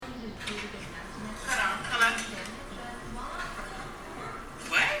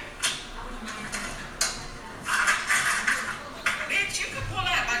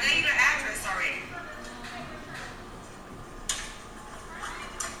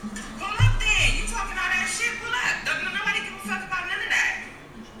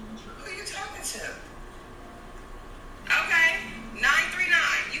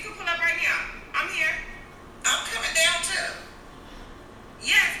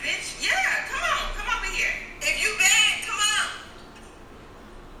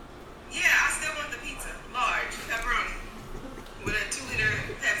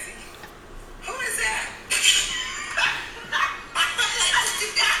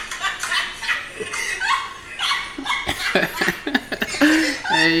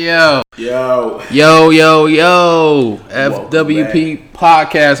Yo. FWP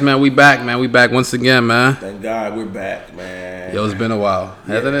podcast, man. We back, man. We back once again, man. Thank God we're back, man. Yo, it's been a while,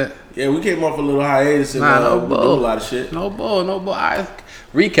 hasn't it? Yeah, we came off a little hiatus and we did a lot of shit. No bull.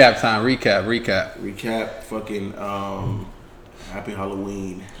 Recap time. Recap. Fucking Happy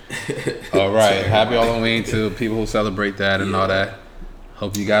Halloween. All right, Happy Halloween to people who celebrate that and all that.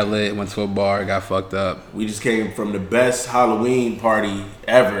 Hope you got lit, went to a bar, got fucked up. We just came from the best Halloween party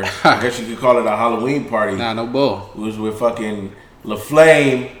ever. I guess you could call it a Halloween party. Nah, no bull. We was with fucking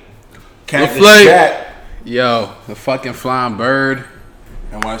LaFlame, Cactus LaFlame. Jack. Yo, the fucking flying bird.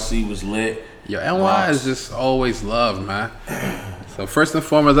 NYC was lit. Yo, NY is just always loved, man. So first and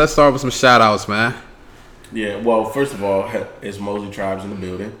foremost, let's start with some shout outs, man. Yeah, well, first of all, it's Mosley Tribes in the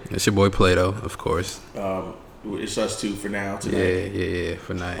building. It's your boy Plato, of course. It's us two for now tonight. Yeah,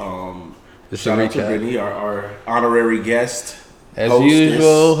 for night. Shout out to Brittany, our honorary guest. As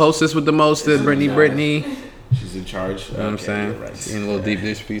usual, hostess with the mostest, Brittany. She's in charge. You know what I'm saying? Right. Eating a little deep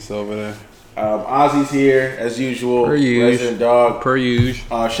dish piece over there. Ozzy's here, as usual. Resident dog. Per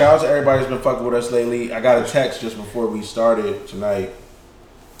usual. Shout out to everybody who's been fucking with us lately. I got a text just before we started tonight.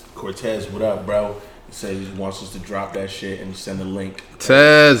 Cortez, what up, bro? He said he wants us to drop that shit and send a link.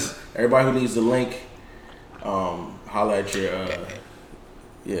 Tez. Everybody who needs the link, holla at your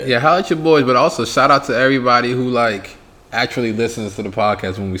holla at your boys, but also shout out to everybody who like actually listens to the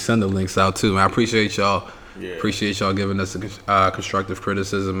podcast when we send the links out too, man. I appreciate y'all. Yeah. Appreciate y'all giving us a constructive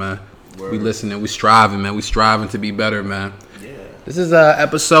criticism, man. Word. We listening, we striving, man. We striving to be better, man. Yeah. This is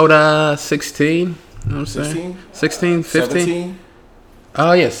episode 16. You know what I'm saying? 16, 15? 17?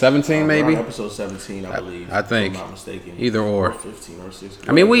 Oh yeah, 17 maybe. Episode 17, I believe. I think. If I'm not mistaken. Either or. 15 or 16.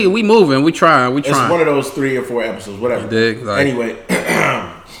 I mean, we moving, we trying. It's one of those 3 or 4 episodes, whatever. You dig? Like, anyway,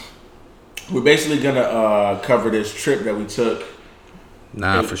 we're basically gonna cover this trip that we took.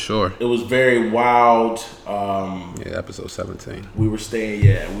 For sure. It was very wild. Episode 17. We were staying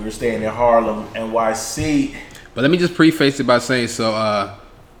in Harlem, NYC. But let me just preface it by saying so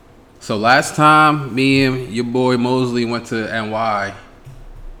last time me and your boy Mosley went to NY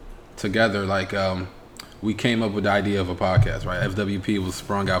together, like we came up with the idea of a podcast, right? FWP was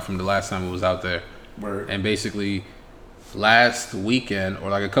sprung out from the last time it was out there. Word. And basically last weekend or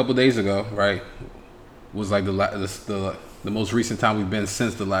like a couple days ago, right, was like the most recent time we've been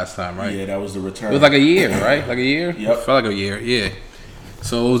since the last time, right? Yeah, that was the return. It was like a year, right? Like a year? Yep. It felt like a year, yeah.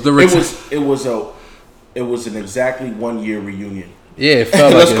 So it was the return. It was an exactly 1 year reunion. Yeah, it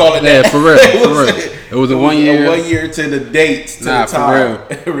felt Let's call it that. Yeah, for real. It was a 1 year. A 1 year to the date, to the time.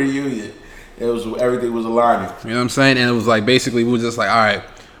 For real. Reunion. It was, everything was aligning. You know what I'm saying? And it was like, basically, we were just like, all right,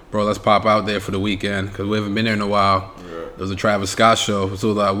 bro, let's pop out there for the weekend because we haven't been there in a while. Yeah. It was a Travis Scott show.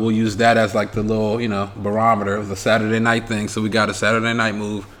 So we'll use that as like the little, barometer. It was a Saturday night thing. So we got a Saturday night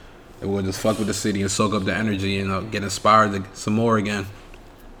move. And we'll just fuck with the city and soak up the energy and get inspired some more again.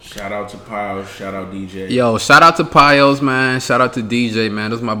 Shout out to Piles. Shout out DJ. Yo, shout out to Piles, man. Shout out to DJ,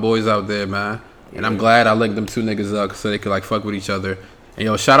 man. Those my boys out there, man. And I'm glad I linked them 2 niggas up so they could like fuck with each other. And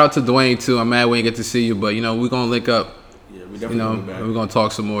yo, shout out to Dwayne too. I'm mad we ain't get to see you, but we're gonna link up. Yeah, we definitely gonna be back. We're gonna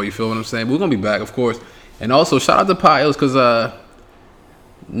talk some more. You feel what I'm saying? But we're gonna be back, of course. And also shout out to Piles because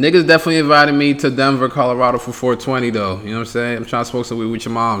niggas definitely invited me to Denver, Colorado for 420 though. You know what I'm saying? I'm trying to smoke some weed with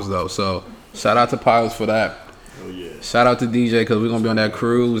your moms though. So shout out to Piles for that. Oh yeah. Shout out to DJ because we're gonna be on that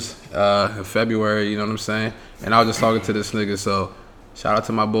cruise in February. You know what I'm saying? And I was just talking to this nigga. So shout out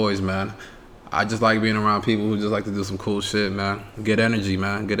to my boys, man. I just like being around people who just like to do some cool shit, man. Good energy,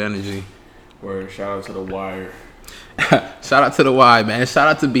 man. Good energy. Word. Shout out to the Wire. Shout out to the Y, man. Shout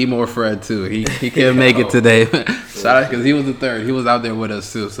out to Be More Fred too. He couldn't make it today. Shout out because he was the third. He was out there with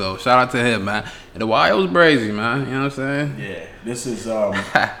us too. So shout out to him, man. And the Y was brazy, man. You know what I'm saying? Yeah. This is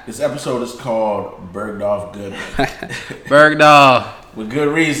this episode is called BERGDOFF GOODMAN. BERGDOFF. With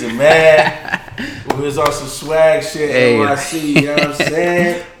good reason, man. We was on some swag shit. Hey. NYC, you know what I'm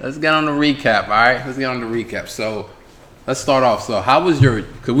saying? Let's get on the recap, all right? Let's get on the recap. So let's start off. So how was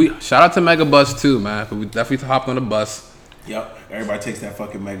shout out to Mega Bus too, man. Cause we definitely hopped on the bus. Yep. Everybody takes that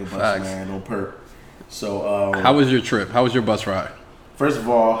fucking Mega Bus, man. No perk. So how was your trip? How was your bus ride? First of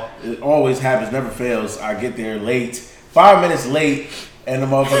all, it always happens, never fails. I get there late, 5 minutes late, and the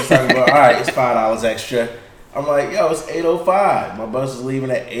motherfucker's talking about, all right, it's $5 extra. I'm like, yo, it's 8:05. My bus is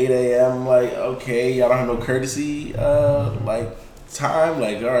leaving at 8 a.m. I'm like, okay, y'all don't have no courtesy, time. Like,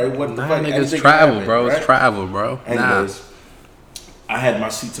 all right, what the fuck? Niggas travel, bro. Right? It's travel, bro. Anyways, I had my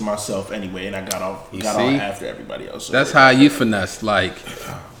seat to myself anyway, and I got off after everybody else. So that's how you finesse. Like,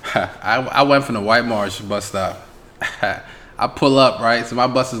 I went from the White Marsh bus stop. I pull up, right? So my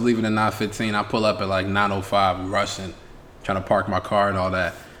bus is leaving at 9:15. I pull up at like 9:05, rushing, trying to park my car and all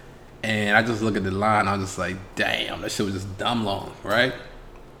that. And I just look at the line. I was just like, damn, that shit was just dumb long, right?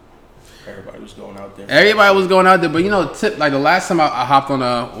 Everybody was going out there. Everybody was going out there, but you know, like the last time I hopped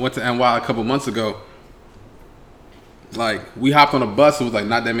on went to NY a couple months ago. Like we hopped on a bus, it was like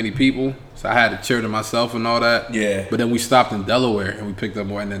not that many people, so I had to cheer to myself and all that. Yeah. But then we stopped in Delaware and we picked up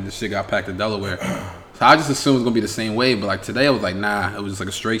more, and then the shit got packed in Delaware. So I just assumed it was gonna be the same way, but like today I was like, nah, it was just like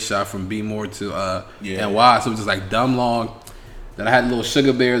a straight shot from B-More to NY, so it was just like dumb long. Then I had little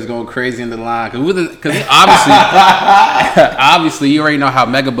sugar bears going crazy in the line because obviously you already know how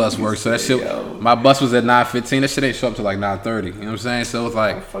Megabus works. So that shit, my bus was at 9:15. That shit ain't show up till like 9:30. You know what I'm saying? So it's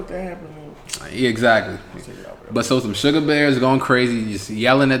like, how the fuck that happened? Yeah, exactly. But so some sugar bears going crazy, just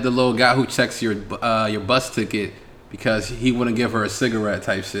yelling at the little guy who checks your bus ticket because he wouldn't give her a cigarette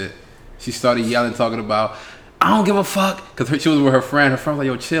type shit. She started yelling, talking about, I don't give a fuck, because she was with her friend. Her friend was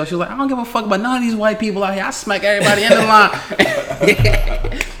like, yo, chill. She was like, I don't give a fuck about none of these white people out here. I smack everybody in the line.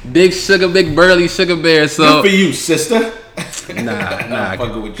 Big burly sugar bear. So good for you, sister. Nah.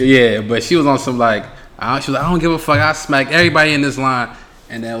 Fucking with you. Yeah, but she was on some like, she was like, I don't give a fuck. I smack everybody in this line.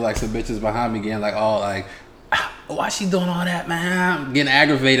 And then like some bitches behind me getting like all like, why she doing all that, man? I'm getting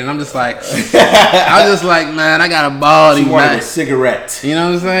aggravated. I'm just like, man, I got a body, man. She wanted a cigarette. You know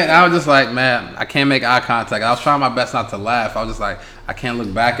what I'm saying? I was just like, man, I can't make eye contact. I was trying my best not to laugh. I was just like, I can't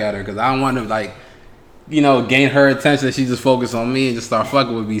look back at her because I don't want to like, you know, gain her attention. She just focus on me and just start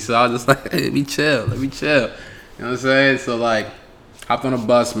fucking with me. So I was just like, hey, let me chill. You know what I'm saying? So like, hopped on a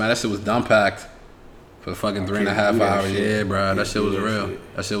bus, man. That shit was dumb packed. For fucking 3.5 hours. Yeah, bro. That shit was real.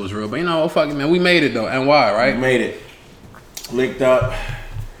 That shit was real. But you know, fuck it, man. We made it though. NY, right? We made it. Linked up.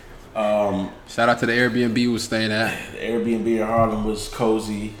 Shout out to the Airbnb we was staying at. The Airbnb in Harlem was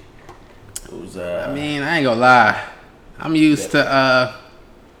cozy. It was I mean, I ain't gonna lie. I'm used to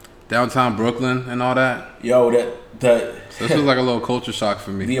downtown Brooklyn and all that. Yo, so this was like a little culture shock for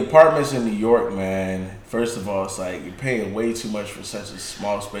me. The apartments in New York, man. First of all, it's like you're paying way too much for such a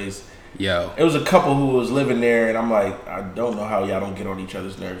small space. Yo, it was a couple who was living there, and I'm like, I don't know how y'all don't get on each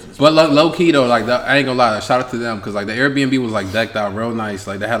other's nerves. But low key though, like I ain't gonna lie, shout out to them because like the Airbnb was like decked out real nice.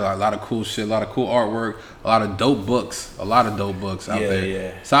 Like they had a lot of cool shit, a lot of cool artwork, a lot of dope books out there.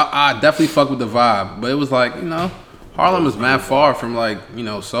 Yeah. So I definitely fuck with the vibe, but it was like, you know, Harlem is mad far from like, you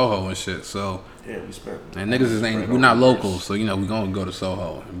know, Soho and shit. So yeah, we spent. And niggas we're not locals, so you know we gonna go to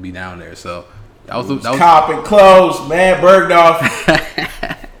Soho and be down there. So that was cop and close, man.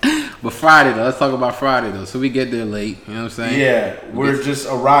 Bergdorf. But Friday though, let's talk about Friday though. So we get there late, you know what I'm saying? Yeah, we're just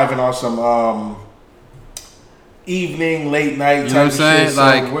arriving on some evening, late night type of shit. So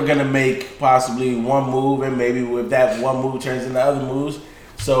like, we're gonna make possibly one move, and maybe if that one move turns into other moves.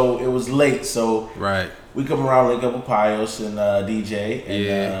 So it was late, so right. We come around, link up with Pios and DJ,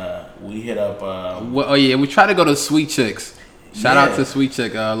 and we hit up. We try to go to Sweet Chicks. Shout out to Sweet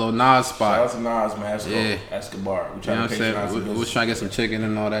Chick, little Nas spot. Shout out to Nas, man. Escobar. We trying to we was trying to get some chicken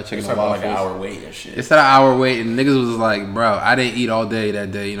and all that. Chicken and waffles. Like an hour wait and shit. It's at an hour wait, and niggas was like, bro, I didn't eat all day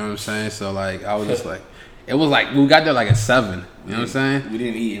that day. You know what I'm saying? So like, I was just like, it was like we got there like at 7. You know what I'm saying? We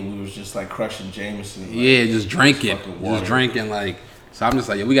didn't eat, and we was just like crushing Jameson. Like, yeah, just drinking, like. So I'm just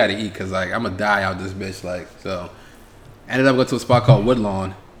like, we gotta eat because like I'm gonna die out this bitch. Like, so ended up going to a spot called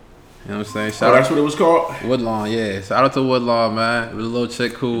Woodlawn. You know what I'm saying? That's what it was called? Woodlawn, yeah. Shout out to Woodlawn, man. It was a little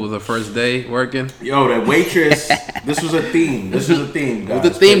chick who was her first day working. Yo, that waitress, this was a theme. This was a theme, guys. It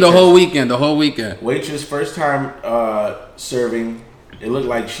was a theme the whole weekend. Waitress, first time serving. It looked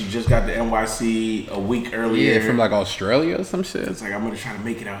like she just got to NYC a week earlier. Yeah, from like Australia or some shit. It's like, I'm going to try to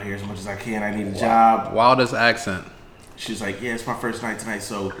make it out here as much as I can. I need a job. Wildest accent. She's like, yeah, it's my first night tonight.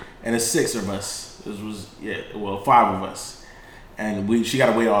 So, and it's 6 of us. It was, 5 of us. And she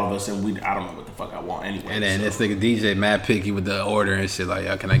got to wait all of us, and I don't know what the fuck I want anyway. And then this nigga DJ mad picky with the order and shit, like,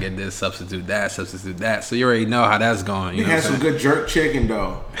 yo, can I get this, substitute that. So you already know how that's going. We had some good jerk chicken,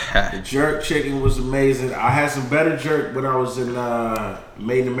 though. The jerk chicken was amazing. I had some better jerk when I was in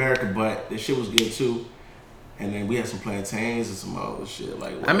Made in America, but this shit was good, too. And then we had some plantains and some other shit.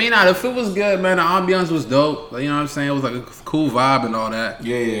 Like, I mean, the food was good, man. The ambiance was dope. Like, you know what I'm saying? It was like a cool vibe and all that.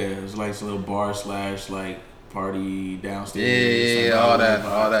 Yeah. It was like some little bar / like party downstairs. Yeah, all that.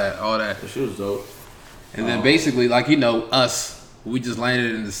 That shit was dope. And then basically, like, you know, us, we just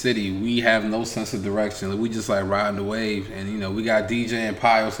landed in the city. We have no sense of direction. Like, we just like riding the wave. And, you know, we got DJ and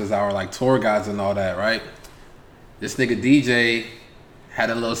Pios as our like tour guides and all that, right? This nigga DJ had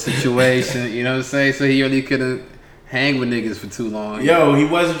a little situation, you know what I'm saying? So he really couldn't hang with niggas for too long. Yo, he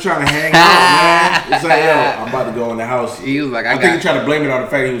wasn't trying to hang out, man. It's like, yo, I'm about to go in the house. He was like, I think he tried to blame it on the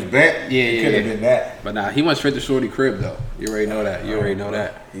fact he was bent. Yeah, it could have been that. But nah, he went straight to Shorty crib though. You already know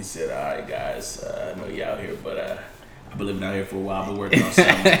that. He said, all right, guys, I know you out here, but I've been living out here for a while, but working on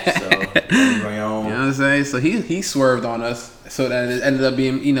something. So you know what I'm saying? So he swerved on us. So that it ended up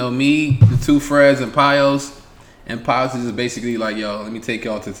being, me, the two Freds, and Pios. And Pios is just basically like, yo, let me take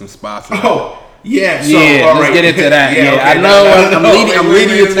y'all to some spots. Yeah, so, let's get into that. Yeah, okay, I know. I'm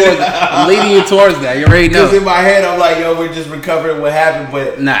leading you towards that. You already know. Because in my head, I'm like, yo, we're just recovering what happened,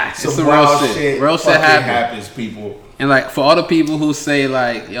 but nah, it's some real shit. Real shit happens, people. And like for all the people who say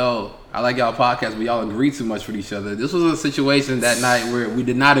like, yo, I like y'all podcast, but y'all agree too much with each other. This was a situation that night where we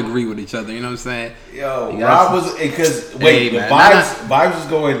did not agree with each other. You know what I'm saying? Yo, Rob was because vibes was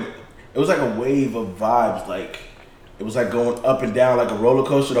going. It was like a wave of vibes, like. It was like going up and down like a roller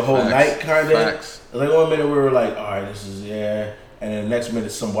coaster the whole night, kind of. It was like 1 minute we were like, all right, this is, and then the next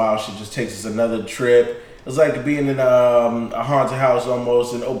minute some wild shit just takes us another trip. It was like being in a haunted house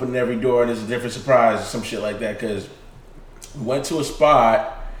almost and opening every door and there's a different surprise or some shit like that. Because we went to a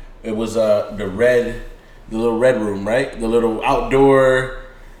spot, it was the little red room, right? The little outdoor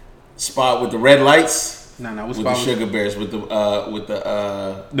spot with the red lights. With the sugar bears, with the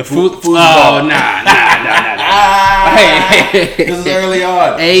food. Oh, nah. Hey, this is early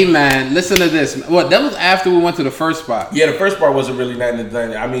on. Hey, man, listen to this. What? That was after we went to the first spot. Yeah, the first spot wasn't really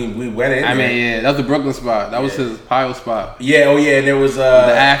nothing. I mean, we went in. Yeah, that was the Brooklyn spot. That was his Pile spot. Yeah, and there was the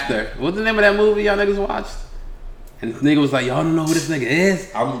actor. What's the name of that movie y'all niggas watched? And the nigga was like, y'all don't know who this nigga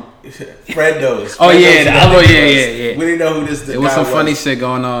is? Fred knows. Yeah. We didn't know who this guy was. It was some funny shit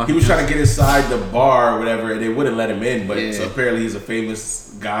going on. He was trying to get inside the bar or whatever, and they wouldn't let him in. But so apparently he's a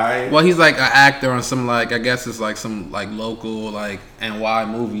famous guy. Well, he's like an actor on some I guess it's like some local NY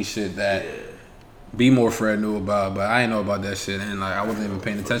movie shit that Be More Fred knew about, but I didn't know about that shit, and I wasn't even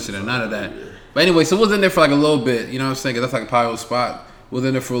paying attention to none of that. But anyway, so we was in there for a little bit. You know what I'm saying? 'Cause that's like a Pile spot. We was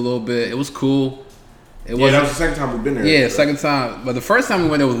in there for a little bit. It was cool. That was the second time we've been there. Yeah, second time. But the first time we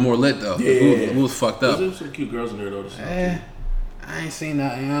went there was more lit, though. Yeah. We was fucked up. There's some cute girls in there, though. I ain't seen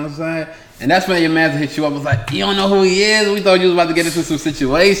nothing, you know what I'm saying? And that's when your man hit you up, was like, you don't know who he is? We thought you was about to get into some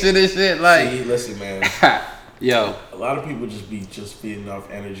situation and shit. See, listen, man. Yo. A lot of people just feeding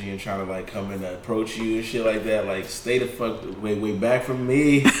off energy and trying to, come and approach you and shit like that. Stay the fuck way back from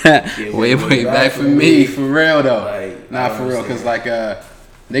me. way back from me. For real, though. Not for real, because,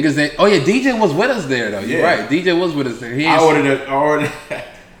 niggas that DJ was with us there though. You're right. DJ was with us there. I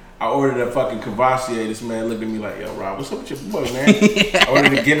ordered a fucking Cavassier. This man looked at me like, yo, Rob, what's up with your boy, man? I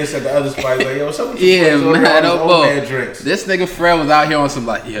ordered a Guinness at the other spot. He's like, yo, what's up with your boy? Man, old man drinks. This nigga Fred was out here on some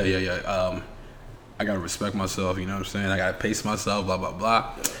I gotta respect myself, you know what I'm saying? I gotta pace myself, blah blah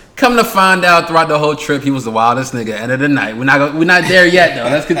blah. Come to find out, throughout the whole trip, he was the wildest nigga. End of the night, we're not there yet though.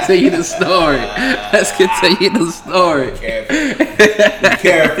 Let's continue the story. Be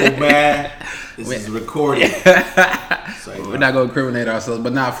careful, man. This is recorded. We're not gonna incriminate ourselves,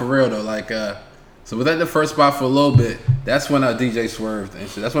 but not for real though. So we was at the first spot for a little bit. That's when DJ swerved and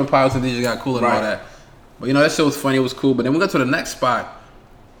shit. That's when Pilots and DJ got cool and all that. But that shit was funny. It was cool. But then we got to the next spot.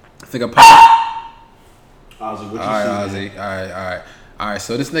 I think Ozzy, what you see? All right.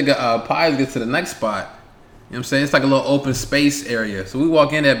 So this nigga Pies gets to the next spot. You know what I'm saying? It's like a little open space area. So we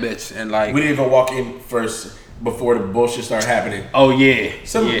walk in that bitch and we didn't even walk in first before the bullshit started happening. Oh yeah.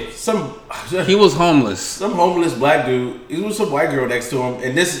 He was homeless. Some homeless black dude. He was some white girl next to him,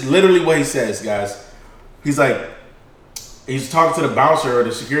 and this is literally what he says, guys. He's like, he's talking to the bouncer or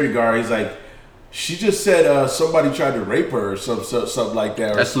the security guard. He's like, she just said somebody tried to rape her or something like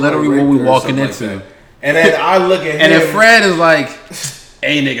that. That's literally what we walking into. And then I look at him. And then Fred is like,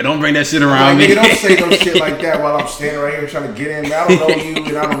 hey, nigga, don't bring that shit around me. Nigga, don't say no shit like that while I'm standing right here trying to get in. I don't know you,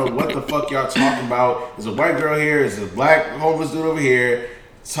 and I don't know what the fuck y'all talking about. There's a white girl here. There's a black homeless dude over here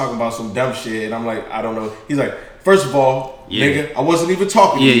talking about some dumb shit. And I'm like, I don't know. He's like, first of all, nigga, I wasn't even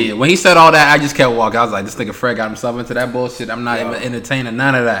talking to you. Yeah. When he said all that, I just kept walking. I was like, this nigga Fred got himself into that bullshit. I'm not even entertaining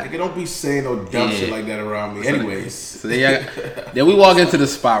none of that. Nigga, don't be saying no dumb shit like that around me. Anyways. So then we walk into the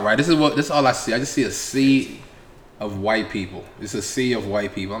spot, right? This is all I see. I just see a sea of white people. It's a sea of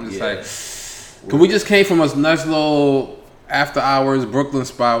white people. I'm just like, cause we just came from a nice little after hours Brooklyn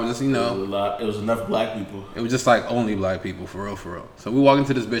spot. It was just, it was enough black people. It was just like only black people, for real. So we walk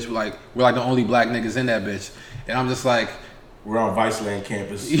into this bitch, we're like the only black niggas in that bitch. And I'm just like, we're on Viceland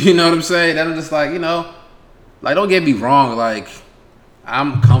campus. You know what I'm saying? And I'm just like, don't get me wrong,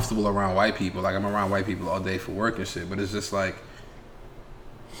 I'm comfortable around white people. I'm around white people all day for work and shit. But it's just like,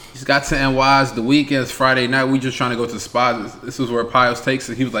 he's got to NY's the weekends, Friday night. We just trying to go to the spot. This is where Pios takes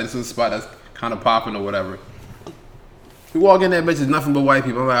it. He was like, this is a spot that's kind of popping or whatever. We walk in there, bitch, it's nothing but white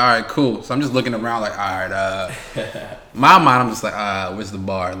people. I'm like, all right, cool. So I'm just looking around like, all right, my mind, I'm just like, where's the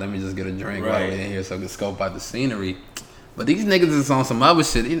bar? Let me just get a drink while we're in here so I can scope out the scenery. But these niggas is on some other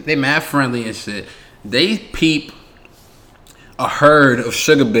shit. They mad friendly and shit. They peep a herd of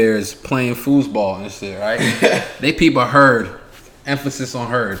sugar bears playing foosball and shit, right? They peep a herd. Emphasis on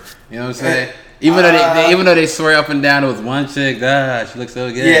herd. You know what I'm saying? Even though they swear up and down it was one chick, she looks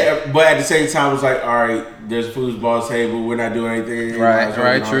so good. Yeah, but at the same time, it's like, all right, there's a foosball table. We're not doing anything.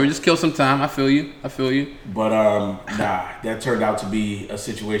 Right, true. Just kill some time. I feel you. But that turned out to be a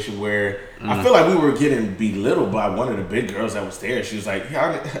situation where I feel like we were getting belittled by one of the big girls that was there. She was like,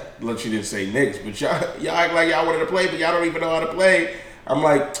 look, she didn't say niggas, but y'all act like y'all wanted to play, but y'all don't even know how to play. I'm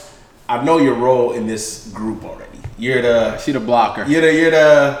like, I know your role in this group already. She the blocker. You're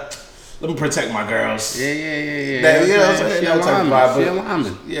the let me protect my girls. Yeah. You know what I'm saying? She a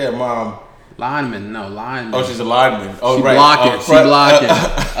lineman. Yeah, mom. Lineman. Oh, she's a lineman. Oh, she right. Blocking. She blocking.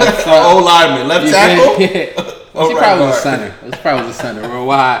 Lineman. Left tackle? Yeah. She probably was a center. She probably was a center. Or a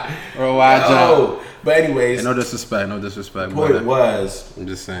wide jump. But anyways. No disrespect. The point was. I'm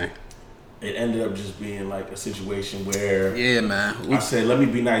just saying. It ended up just being like a situation where. Yeah, man. I said, let me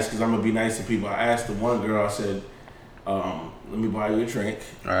be nice because I'm going to be nice to people. I asked the one girl, I said, let me buy you a drink.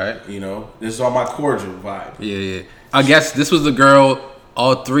 All right. You know, this is all my cordial vibe. Yeah. I guess this was the girl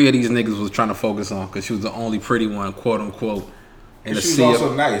all three of these niggas was trying to focus on because she was the only pretty one, quote unquote. And she was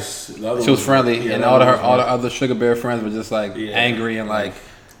also nice. She was friendly, and all the other sugar bear friends were just like angry and like.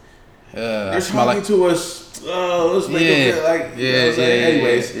 They're talking to us. Oh, let's make it feel like.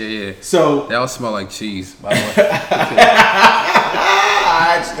 Anyways. Yeah. So they all smell like cheese, by the way.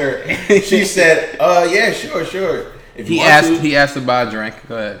 I asked her. She said, yeah, sure. If he asked to buy a drink.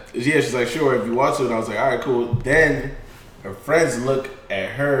 Go ahead. Yeah, she's like, sure, if you want to. And I was like, all right, cool. Then her friends look at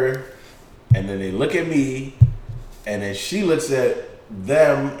her, and then they look at me, and then she looks at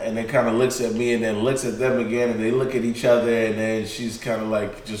them, and then kind of looks at me, and then looks at them again, and they look at each other, and then she's kind of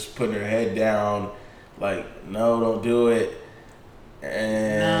like just putting her head down, like, no, don't do it.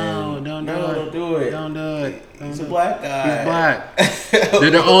 And don't do it. Don't do it. He's a black guy. He's black.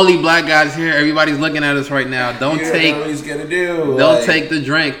 They're the only black guys here. Everybody's looking at us right now. Don't take what he's gonna do. Don't take the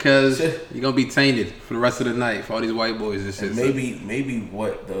drink because you're gonna be tainted for the rest of the night for all these white boys and shit. And maybe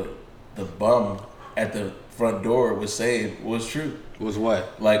what the bum at the front door was saying was true. Was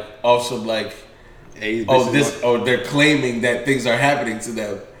what? Like also like, they're claiming that things are happening to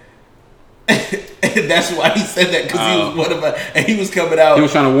them. And that's why he said that, because he was one of my, and he was coming out. He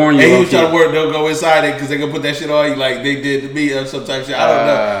was trying to warn you. And he was trying to warn, don't go inside it because they're gonna put that shit on you like they did to me or some type of shit. I don't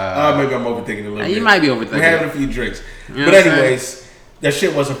know. Maybe I'm overthinking it a little bit. You might be overthinking. We're having a few drinks, you know, but anyways, that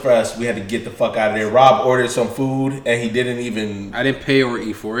shit wasn't for us. We had to get the fuck out of there. Rob ordered some food and he didn't even. I didn't pay or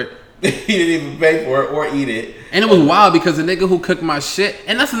eat for it. He didn't even pay for it or eat it. And it was wild because the nigga who cooked my shit,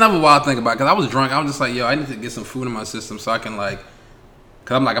 and that's another wild thing about it, because I was drunk. I was just like, yo, I need to get some food in my system so I can like.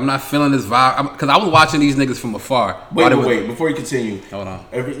 Cause I'm like, I'm not feeling this vibe. Cause I was watching these niggas from afar. Wait, before you continue. Hold on.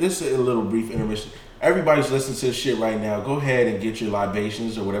 This is a little brief intermission. Everybody's listening to this shit right now. Go ahead and get your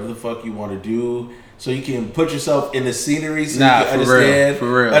libations or whatever the fuck you want to do, so you can put yourself in the scenery, so you can understand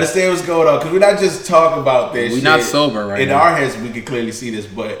what's going on. Cause we're not just talking about this. We're not sober right now. In our heads, we can clearly see this,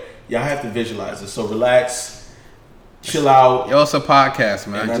 but y'all have to visualize it. So relax, chill out. Yo, it's a podcast,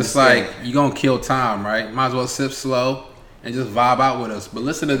 man. Just like you gonna kill time, right? Might as well sip slow. And just vibe out with us. But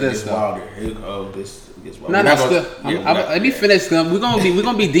listen to this, though. This gets wilder. Let me finish them. We're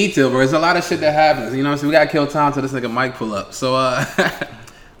gonna be detailed, bro. There's a lot of shit that happens. You know what I'm saying? We gotta kill time till this nigga Mike pull up. So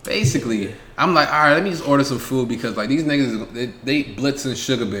basically, I'm like, all right, let me just order some food because like these niggas they blitzing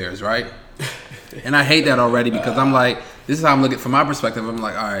sugar bears, right? And I hate that already because I'm like, this is how I'm looking from my perspective. I'm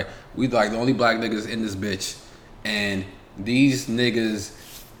like, all right, we like the only black niggas in this bitch, and these niggas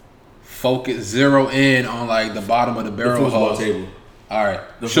zero in on like the bottom of the barrel hole table. All right,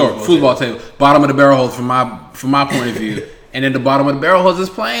 football table. Bottom of the barrel hole from my point of view, and then the bottom of the barrel hole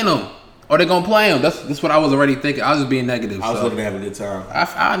is playing them, or they're gonna play them. That's what I was already thinking. I was just being negative. I was looking to have a good time.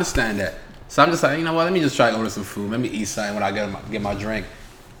 I understand that, so I'm just like, you know what? Let me just try to order some food. Let me eat something when I get my drink.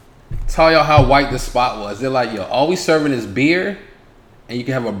 Tell y'all how white this spot was. They're like, yo, all we serving is beer, and you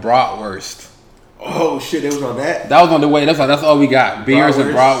can have a bratwurst. Oh shit, it was on that. That was on the way. That's all we got. Beers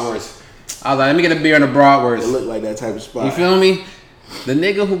and bratwurst. I was like, let me get a beer and a bratwurst. It looked like that type of spot. You feel me? The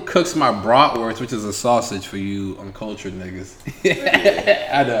nigga who cooks my bratwurst, which is a sausage for you uncultured niggas.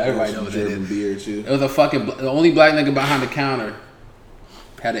 I know, everybody knows what it is. Beer too. It was the only black nigga behind the counter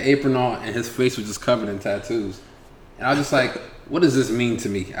had an apron on and his face was just covered in tattoos. And I was just like, what does this mean to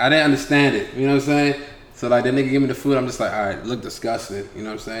me? I didn't understand it. You know what I'm saying? So like the nigga give me the food, I'm just like, all right, look disgusted. You know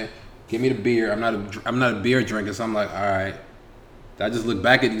what I'm saying? Give me the beer. I'm not a beer drinker, so I'm like, all right. I just look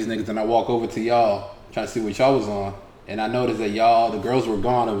back at these niggas and I walk over to y'all, trying to see what y'all was on. And I noticed that the girls were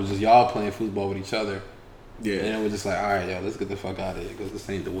gone. It was just y'all playing football with each other. Yeah. And then we're just like, all right, yo, let's get the fuck out of here because this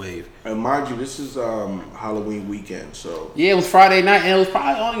ain't the wave. And mind you, this is Halloween weekend, so. Yeah, it was Friday night, and it was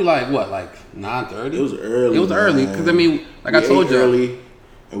probably only like 9:30. It was early. It was early because I mean, like I told you, early,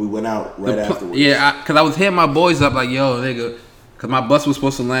 and we went out right afterwards. Yeah, because I was hitting my boys up like, yo, nigga, because my bus was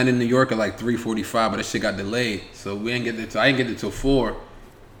supposed to land in New York at like 3:45, but that shit got delayed, so we didn't get there. I didn't get there till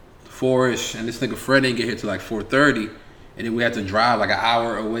 4-ish, and this nigga Fred didn't get here till like 4:30, and then we had to drive like an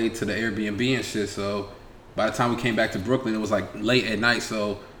hour away to the Airbnb and shit. So by the time we came back to Brooklyn, it was like late at night.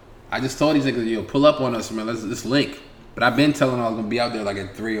 So I just told these niggas, yo, pull up on us, man. Let's link. But I've been telling them I was gonna be out there like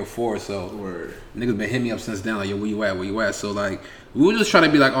at 3 or 4. So niggas been hitting me up since then, like, yo, where you at? Where you at? So like we were just trying to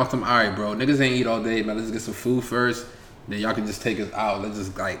be like, awesome. All right, bro. Niggas ain't eat all day, man. Let's get some food first. Then y'all can just take us out. Let's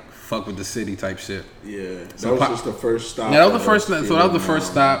just like fuck with the city type shit. Yeah, that was just the first stop. Yeah, that was the first. So that was the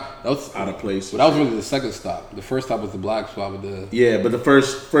first stop. That was out of place. But that was really the second stop. The first stop was the black spot with the. Yeah, but the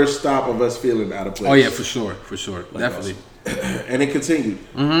first stop of us feeling out of place. Oh yeah, for sure, like definitely. And it continued.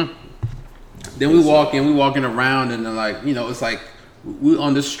 Mm-hmm. Then we walking around, and then like, you know, it's like we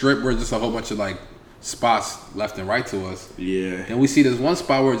on this strip where just a whole bunch of like spots left and right to us. Yeah. And we see this one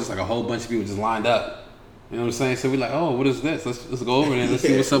spot where just like a whole bunch of people just lined up. You know what I'm saying? So we're like, oh, what is this? Let's go over there and let's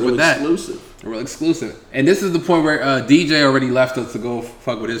see what's up with that. Real exclusive. And this is the point where DJ already left us to go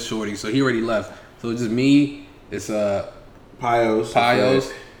fuck with his shorty. So he already left. So it's just me. It's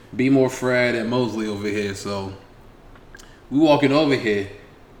Pios, Be More Fred, and Mosley over here. So we walking over here.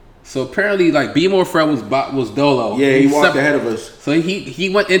 So apparently, like, Be More Fred was Dolo. Yeah, he walked ahead of us. So he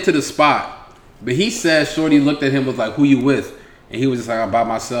went into the spot, but he said shorty looked at him, was like, who you with? And he was just like, I'm by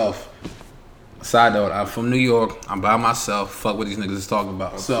myself. Side note, I'm from New York. I'm by myself. Fuck what these niggas is talking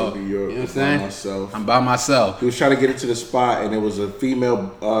about. I'm from New York. You know what I'm saying? I'm by myself. He was trying to get into the spot, and it was a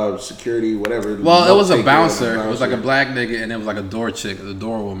female security, whatever. Well, it was a bouncer. It was like a black nigga, and it was like a door chick, a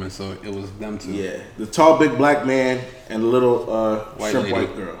door woman. So it was them two. Yeah, the tall, big black man and the little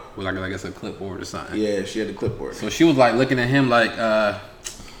white girl with like I guess a clipboard or something. Yeah, she had the clipboard. So she was like looking at him like,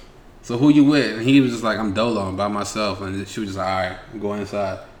 so who you with? And he was just like, I'm Dolo. I'm by myself. And she was just like, all right, go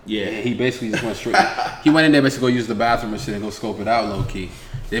inside. Yeah, and he basically just went straight. He went in there basically go use the bathroom and shit and go scope it out low key.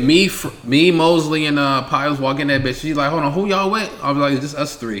 Then me, Mosley, and Piles walk in there, bitch. She's like, hold on, who y'all with? I was like, it's just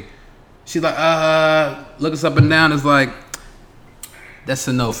us three. She's like, look us up and down. It's like, that's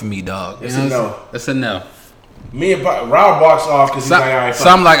a no for me, dog. That's a no. That's a no. Me and Rob walks off because he's like, all right. So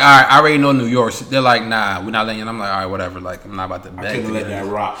I'm like, all right, I already know New York. They're like, nah, we're not letting you. I'm like, all right, whatever. Like, I'm not about to beg. I couldn't let that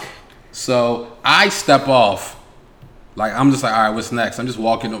rock. So I step off. Like, I'm just like, all right, what's next? I'm just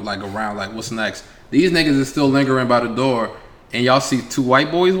walking up, like, around, like, what's next? These niggas is still lingering by the door, and y'all see two white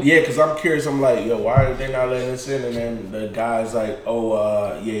boys? Yeah, because I'm curious. I'm like, yo, why are they not letting us in? And then the guy's like,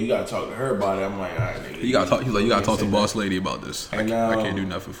 oh, yeah, you got to talk to her about it. I'm like, all right, nigga. You got to talk. He's like, you got to talk to the boss lady about this. And, I can't do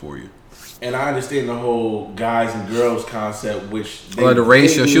nothing for you. And I understand the whole guys and girls concept, which they, the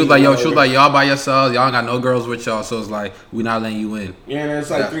ratio. She was like, y'all by yourselves. Y'all ain't got no girls with y'all, so it's like, we not letting you in. Yeah, and it's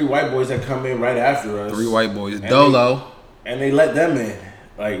like 3 white boys that come in right after us. 3 white boys. Dolo. And they let them in,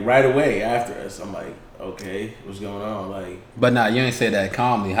 like, right away after us. I'm like, okay, what's going on? Like, but nah, you ain't say that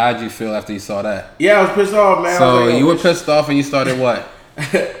calmly. How'd you feel after you saw that? Yeah, I was pissed off, man. So like, you were pissed off and you started what?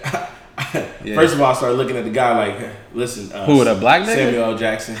 Yeah. First of all, I started looking at the guy like, listen, who, the black nigga? Samuel L.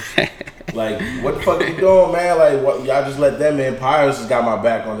 Jackson. Like, what the fuck you doing, man? Like, what, y'all just let them in. Pius has got my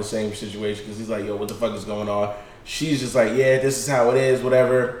back on the same situation because he's like, yo, what the fuck is going on? She's just like, yeah, this is how it is,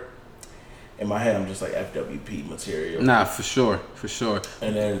 whatever. In my head, I'm just like FWP material. Nah, for sure.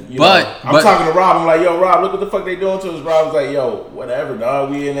 And then, I'm talking to Rob. I'm like, yo, Rob, look what the fuck they doing to us. Rob was like, yo, whatever,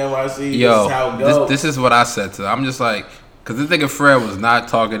 dog. We in NYC. Yo, this is how it goes. This is what I said to them. I'm just like, because this nigga Fred was not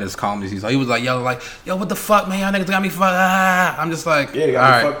talking as calm as he was like, yo, what the fuck, man? Y'all niggas got me fucked. I'm just like, yeah, they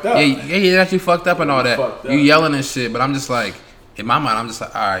got me fucked up. Yeah, you got you fucked up and all that. You yelling and shit. But I'm just like, in my mind, I'm just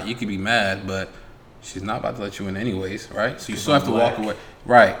like, all right, you could be mad, but she's not about to let you in anyways, right? So you still have to walk away.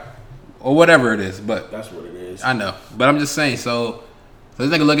 Right. Or whatever it is, but that's what it is. I know, but I'm just saying. So this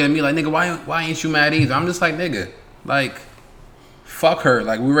nigga looking at me like, nigga, why ain't you mad either? I'm just like, nigga, like, fuck her.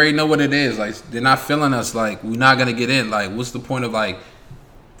 Like, we already know what it is. Like, they're not feeling us. Like, we're not gonna get in. Like, what's the point of like,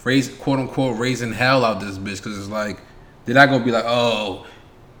 quote unquote, raising hell out this bitch? Because it's like, they're not gonna be like, oh,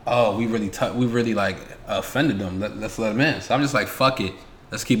 we really like offended them. Let's let them in. So I'm just like, fuck it.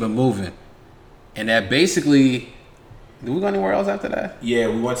 Let's keep it moving. And that basically. Did we go anywhere else after that? Yeah,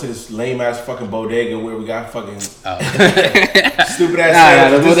 we went to this lame ass fucking bodega where we got fucking stupid Nah,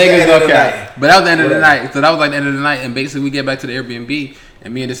 ass. the bodega's okay. But that was the end of the night. So that was like the end of the night, and basically we get back to the Airbnb,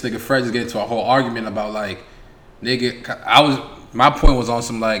 and me and this nigga Fred just get into a whole argument about like, nigga, my point was on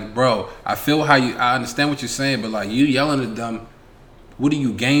some like, bro, I understand what you're saying, but like you yelling at them what do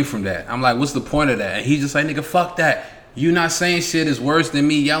you gain from that? I'm like, what's the point of that? And he's just like, nigga, fuck that. You not saying shit is worse than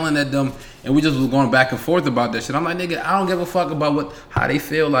me yelling at them. And we just was going back and forth about that shit. I'm like, nigga, I don't give a fuck about how they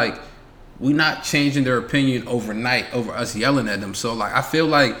feel. Like, we not changing their opinion overnight over us yelling at them. So, like, I feel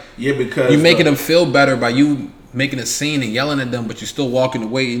like because you making them feel better by you making a scene and yelling at them, but you're still walking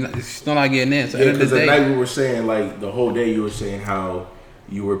away. You're still not getting in. So yeah, because the night we were saying, like, the whole day you were saying how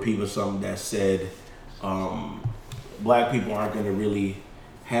you were repeating something that said black people aren't going to really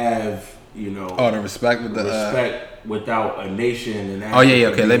have, you know, the respect with respect without a nation. And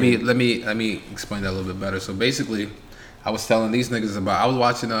okay. Let me explain that a little bit better. So basically, I was telling these niggas about. I was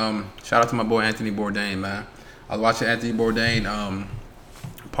watching. Shout out to my boy Anthony Bourdain, man. I was watching Anthony Bourdain.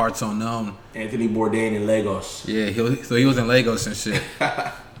 Parts Unknown. Anthony Bourdain in Lagos. Yeah, he was in Lagos and shit.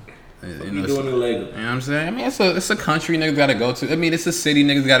 What you doing in Lagos? You know what I'm saying? I mean, it's a country niggas gotta go to. I mean, it's a city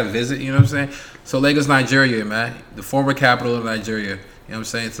niggas gotta visit. You know what I'm saying? So Lagos, Nigeria, man, the former capital of Nigeria. You know what I'm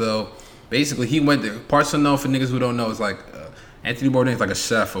saying? So basically, he went there. Parts Unknown, for niggas who don't know, is like Anthony Bourdain is like a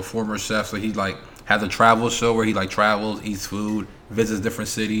chef, a former chef. So he like has a travel show where he like travels, eats food, visits different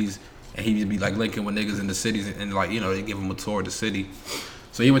cities, and he'd be like linking with niggas in the cities and like, you know, they give him a tour of the city.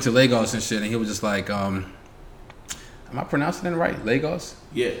 So he went to Lagos and shit, and he was just like, am I pronouncing it right? Lagos?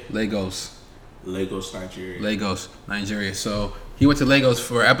 Yeah. Lagos, Nigeria. Lagos, Nigeria. So he went to Lagos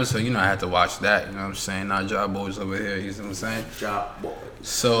for an episode. You know, I had to watch that. You know what I'm saying? Not job boys over here. You know what I'm saying? Job boys.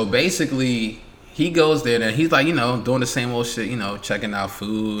 So basically, he goes there and he's like, you know, doing the same old shit. You know, checking out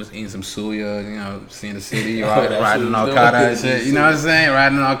food, eating some suya. You know, seeing the city, riding on Okada and shit. You know what I'm saying?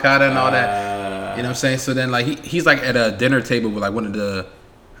 Riding on Okada and all that. You know what I'm saying? So then, like, he's like at a dinner table with like one of the,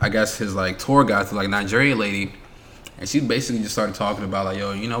 I guess his like tour guides, like Nigerian lady, and she basically just started talking about like,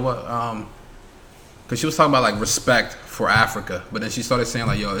 yo, you know what? Cause she was talking about like respect for Africa, but then she started saying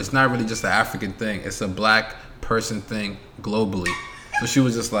like, yo, it's not really just an African thing; it's a black person thing globally. So she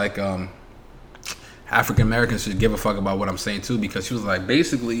was just like, African Americans should give a fuck about what I'm saying too, because she was like,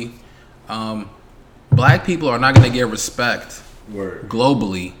 basically, black people are not gonna get respect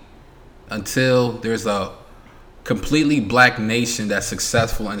globally until there's a completely black nation that's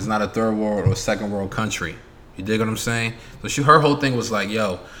successful and is not a third world or second world country. You dig what I'm saying? So her whole thing was like,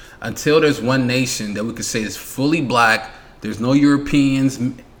 yo, until there's one nation that we could say is fully black, there's no Europeans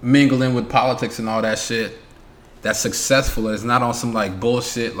mingling with politics and all that shit, that's successful and it's not on some like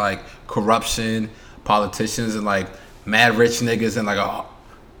bullshit like corruption, politicians and like mad rich niggas and like a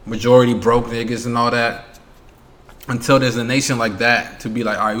majority broke niggas and all that. Until there's a nation like that to be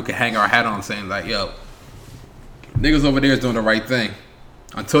like, all right, we can hang our hat on saying like, yo, niggas over there is doing the right thing.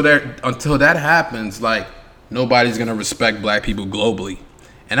 Until that happens, like, nobody's gonna respect black people globally.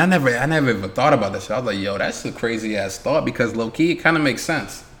 And I never even thought about that shit. I was like, yo, that's a crazy ass thought, because low key it kind of makes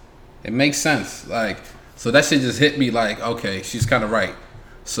sense. It makes sense. Like, so that shit just hit me like, okay, she's kind of right.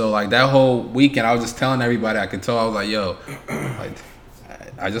 So like that whole weekend, I was just telling everybody I could tell. I was like, yo, like,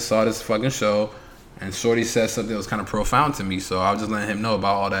 I just saw this fucking show, and Shorty said something that was kind of profound to me. So I was just letting him know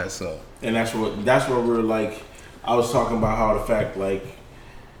about all that. So. And that's where we're like. I was talking about how the fact like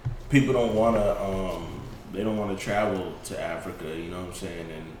people don't want to they don't want to travel to Africa, you know what I'm saying,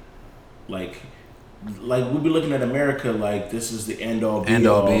 and like we'll be looking at America like this is the end all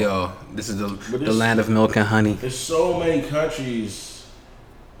be all. This is the land of milk and honey. There's so many countries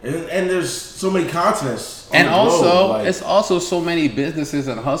and there's so many continents and also like, it's also so many businesses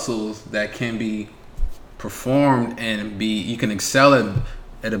and hustles that can be performed and you can excel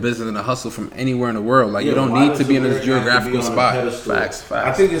at a business and a hustle from anywhere in the world. Like, you don't need to be in this geographical spot. Facts.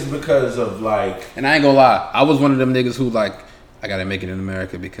 I think it's because of like... And I ain't gonna lie, I was one of them niggas who like, I gotta make it in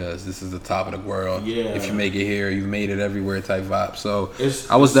America because this is the top of the world. Yeah. If you make it here, you've made it everywhere type vibe. So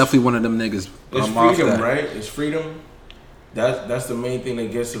I was definitely one of them niggas. It's freedom, right? It's freedom. That's the main thing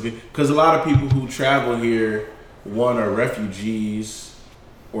that gets to people. Because a lot of people who travel here, one, are refugees,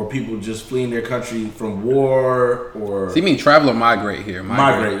 or people just fleeing their country from war, or... So you mean travel or migrate here?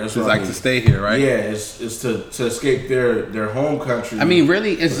 Migrate, that's what I mean. It's like to stay here, right? Yeah, it's to escape their home country. I mean,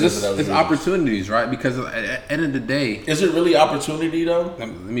 really, it's opportunities, right? Because at the end of the day... Is it really opportunity, though? Let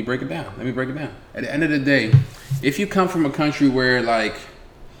me break it down. At the end of the day, if you come from a country where, like,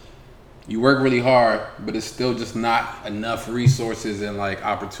 you work really hard, but it's still just not enough resources and, like,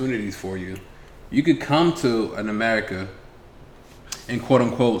 opportunities for you, you could come to an America and quote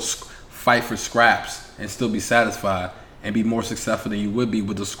unquote fight for scraps and still be satisfied and be more successful than you would be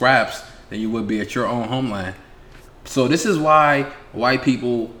with the scraps than you would be at your own homeland. So this is why white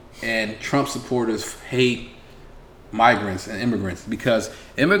people and Trump supporters hate migrants and immigrants, because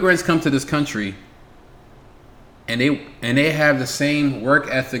immigrants come to this country and they have the same work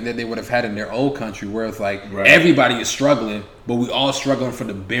ethic that they would have had in their old country, where it's like everybody is struggling, but we all struggling for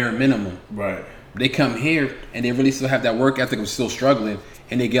the bare minimum. Right. They come here and they really still have that work ethic of still struggling,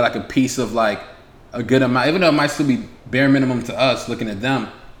 and they get like a piece of like a good amount, even though it might still be bare minimum to us. Looking at them,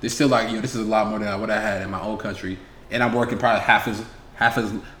 they're still like, yo, this is a lot more than what I had in my old country, and I'm working probably half as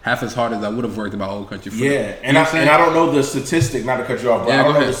hard as I would have worked in my old country. And I don't know the statistic, not to cut you off, but I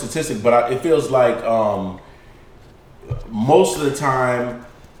don't know the statistic, but it feels like most of the time,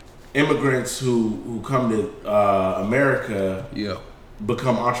 immigrants who come to America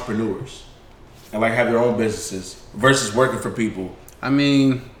become entrepreneurs and like have their own businesses versus working for people. I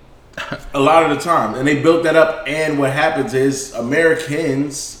mean, a lot of the time, and they built that up. And what happens is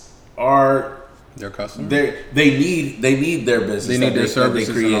Americans are their customers. They need their business. They need their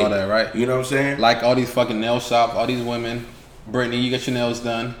services and all that, right? You know what I'm saying? Like all these fucking nail shops, all these women. Brittany, you get your nails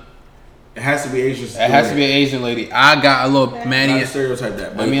done. It has to be Asian. It has to be an Asian lady. I got a little manny. Not stereotype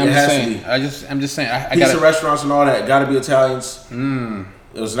that, but I mean, I'm just saying. I pizza restaurants and all that got to be Italians.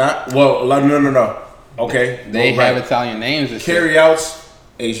 It was not. Well, no. Okay, they have Italian names. And carryouts,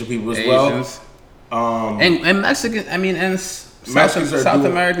 Asian people as Asians. Well. And Mexicans. I mean, and South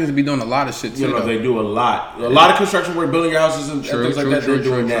Americans be doing a lot of shit too. You know, they do a lot. A lot of construction work, building your houses and things like that. They're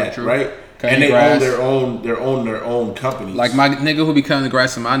doing that, right? And they own their own companies. Like my nigga who be cutting the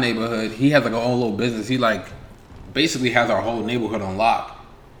grass in my neighborhood, he has like a own little business. He like basically has our whole neighborhood on lock.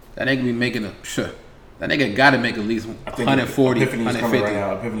 That nigga be making that nigga got to make at least 140, 150.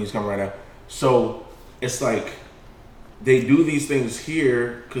 Epiphany's coming right now. So it's like they do these things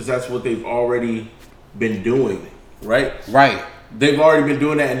here because that's what they've already been doing, right? Right. They've already been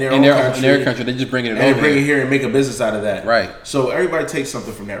doing that in their own country. In their country, they just bring it over. And they bring it here and make a business out of that. Right. So everybody takes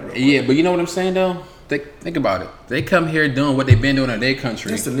something from that real quick. Yeah, but you know what I'm saying though? Think about it. They come here doing what they've been doing in their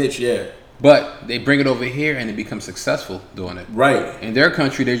country. It's the niche, yeah. But they bring it over here and they become successful doing it. Right. In their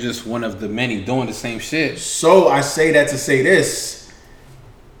country, they're just one of the many doing the same shit. So I say that to say this.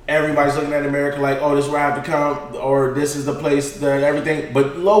 Everybody's looking at America like, oh, this is where I have to come, or this is the place that everything.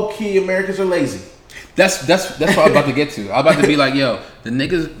 But low key, Americans are lazy. That's what I'm about to get to. I'm about to be like, yo,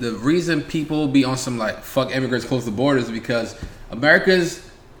 the reason people be on some like fuck immigrants close the borders is because Americans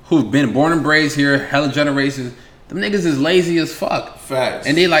who've been born and raised here, hella generations, them niggas is lazy as fuck. Facts.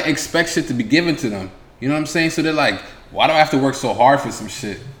 And they like expect shit to be given to them. You know what I'm saying? So they're like, why do I have to work so hard for some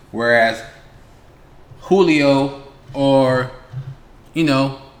shit? Whereas Julio or, you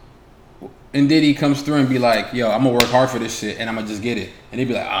know, and Diddy comes through and be like, yo, I'm gonna work hard for this shit and I'm gonna just get it. And they'd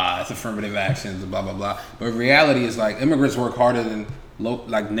be like, it's affirmative actions, blah, blah, blah. But in reality, it's like immigrants work harder than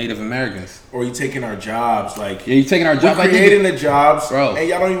like Native Americans. Or you taking our jobs, like you taking our jobs, we're creating the jobs, bro. And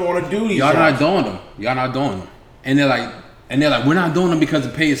y'all don't even want to do these. Y'all not doing them. And they're like, we're not doing them because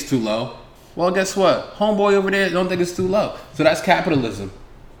the pay is too low. Well, guess what? Homeboy over there don't think it's too low. So that's capitalism.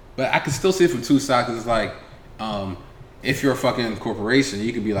 But I can still see it from two sides. Cause it's like, if you're a fucking corporation,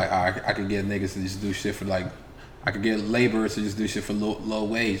 you could be like, I could get niggas to just do shit for like, I could get laborers to just do shit for low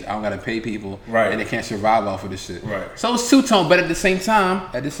wage. I don't gotta pay people, right? And they can't survive off of this shit, right? So it's two-tone. But at the same time,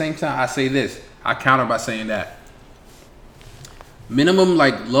 I say this. I counter by saying that minimum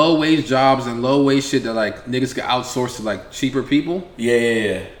like low wage jobs and low wage shit that like niggas can outsource to like cheaper people.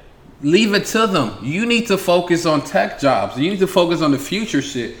 Yeah. Leave it to them. You need to focus on tech jobs. You need to focus on the future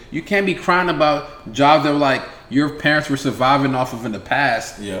shit. You can't be crying about jobs that were like your parents were surviving off of in the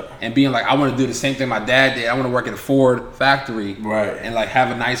past. Yeah. And being like, I want to do the same thing my dad did. I want to work at a Ford factory. Right. And like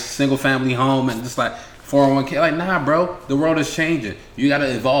have a nice single family home and just like 401k. Like, nah, bro. The world is changing. You got to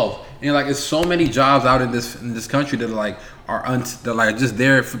evolve. And like, there's so many jobs out in this country that are they're like just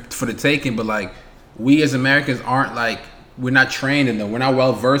there for the taking. But like, we as Americans aren't like, we're not trained in them. We're not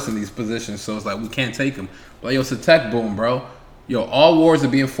well versed in these positions, so it's like we can't take them. But yo, it's a tech boom, bro. Yo, all wars are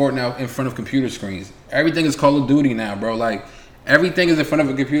being fought now in front of computer screens. Everything is Call of Duty now, bro. Like everything is in front of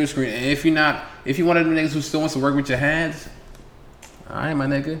a computer screen. And if you one of the niggas who still wants to work with your hands, all right, my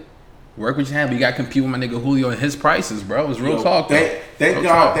nigga, work with your hands. But you got to compete with my nigga Julio and his prices, bro. It's real talk.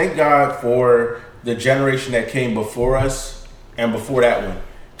 Thank God for the generation that came before us and before that one,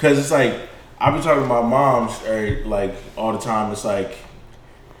 because it's like. I've been talking to my moms like all the time. It's like,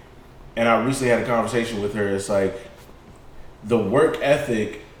 and I recently had a conversation with her. It's like the work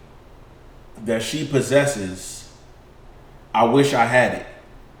ethic that she possesses, I wish I had it.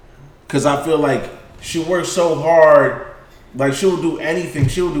 Because I feel like she works so hard. Like she'll do anything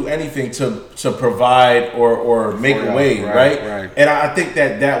to provide or make a way, right? And I think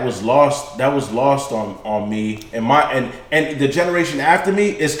that was lost. That was lost on me and and the generation after me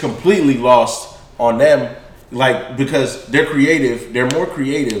is completely lost on them. Like, because they're creative, they're more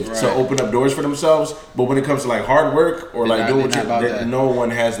creative to open up doors for themselves. But when it comes to like hard work or like doing what no one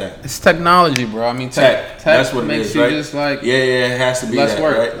has that. It's technology, bro. I mean, tech that's what makes it is, you right? just like it has to be less that,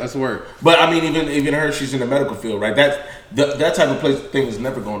 work. right? Less work. But I mean, even her, she's in the medical field, right? That type of thing is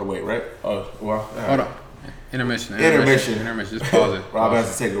never going away, right? Oh, well, hold on. Intermission. Just pause it. Rob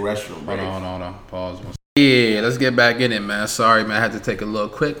has to take a restroom. Hold on. Pause. Yeah, let's get back in it, man. Sorry, man. I had to take a little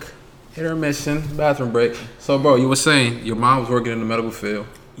quick intermission, bathroom break. So, bro, you were saying your mom was working in the medical field.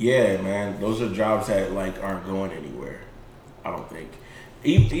 Yeah, man. Those are jobs that like aren't going anywhere. I don't think.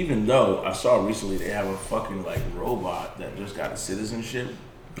 Even though I saw recently they have a fucking like robot that just got a citizenship.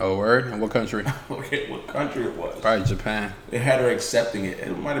 Oh, word? In what country? Okay, what country it was? Probably Japan. They had her accepting it.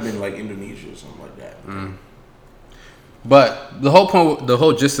 It might have been like Indonesia or something like that. But the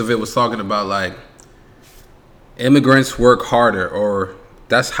whole gist of it was talking about like immigrants work harder, or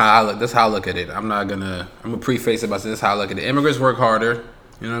that's how I look at it. I'm gonna preface it by saying that's how I look at it. Immigrants work harder,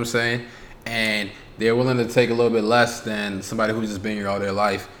 you know what I'm saying? And they're willing to take a little bit less than somebody who's just been here all their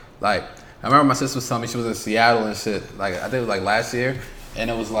life. Like, I remember my sister was telling me she was in Seattle and shit. Like, I think it was like last year. And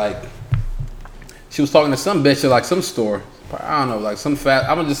it was like, she was talking to some bitch at like some store. I don't know, like some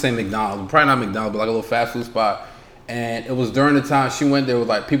I'm gonna just say McDonald's. Probably not McDonald's, but like a little fast food spot. And it was during the time she went there, was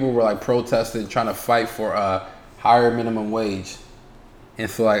like people were like protesting, trying to fight for a higher minimum wage. And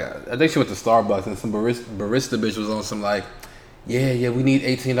so like, I think she went to Starbucks and some barista bitch was on some like, yeah, we need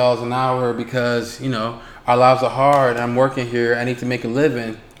 $18 an hour because, you know, our lives are hard. I'm working here. I need to make a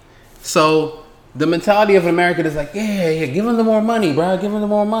living. So the mentality of an American is like, yeah, give them the more money, bro. Give them the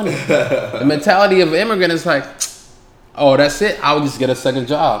more money. The mentality of an immigrant is like, oh, that's it. I'll just get a second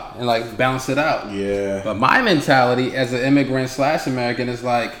job and like balance it out. Yeah. But my mentality as an immigrant / American is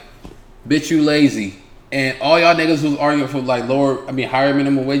like, bitch, you lazy. And all y'all niggas who's arguing for like higher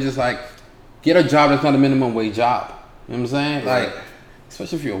minimum wages, like, get a job that's not a minimum wage job. You know what I'm saying? Right. Like,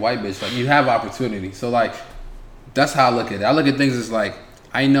 especially if you're a white bitch, like you have opportunity. So like, that's how I look at it. I look at things as like,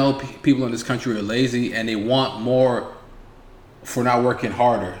 I know people in this country are lazy and they want more for not working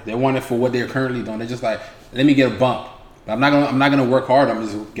harder. They want it for what they're currently doing. They're just like, let me get a bump. But I'm not gonna work hard. I'm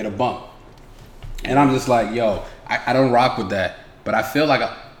just gonna get a bump. And I'm just like, yo, I don't rock with that. But I feel like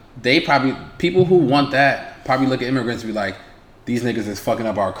people who want that probably look at immigrants and be like, these niggas is fucking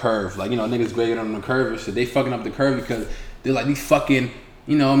up our curve. Like, you know, niggas graded on the curve and shit. They fucking up the curve because they're like, these fucking,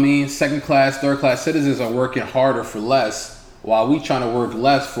 you know what I mean, second class, third class citizens are working harder for less while we trying to work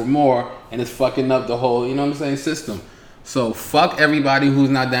less for more, and it's fucking up the whole, you know what I'm saying, system. So fuck everybody who's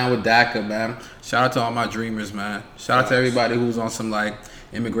not down with DACA, man. Shout out to all my dreamers, man. Shout out to everybody who's on some like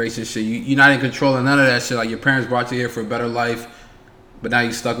immigration shit. You're not in control of none of that shit. Like, your parents brought you here for a better life, but now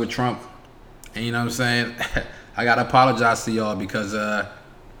you stuck with Trump. And you know what I'm saying? I gotta apologize to y'all because I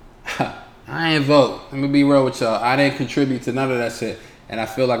ain't vote. Let me be real with y'all. I didn't contribute to none of that shit, and I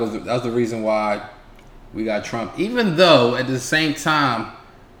feel like that was the reason why we got Trump. Even though at the same time,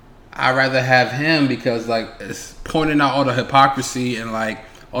 I'd rather have him because like it's pointing out all the hypocrisy and like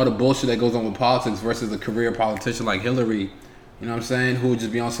all the bullshit that goes on with politics versus a career politician like Hillary. You know what I'm saying? Who would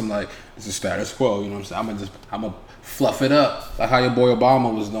just be on some like, it's a status quo. You know what I'm saying? I'm gonna fluff it up like how your boy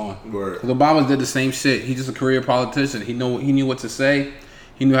Obama was doing. Because Obama did the same shit. He's just a career politician. He knew what to say.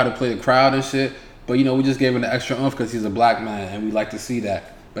 He knew how to play the crowd and shit. But you know, we just gave him the extra oomph because he's a black man, and we like to see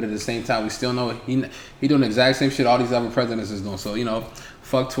that. But at the same time, we still know he doing the exact same shit all these other presidents is doing. So, you know,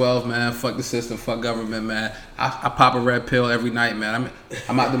 fuck 12, man. Fuck the system. Fuck government, man. I pop a red pill every night, man.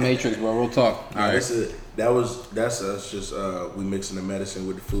 I'm out the matrix, bro. Real talk. All right. That's us just we mixing the medicine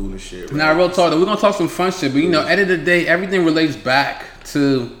with the food and shit. Right? Nah, real talk. We're gonna talk some fun shit, but you know, at the end of the day, everything relates back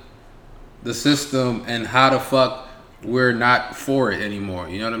to the system and how the fuck we're not for it anymore.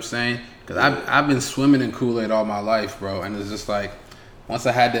 You know what I'm saying? Because I've been swimming in Kool-Aid all my life, bro, and it's just like, once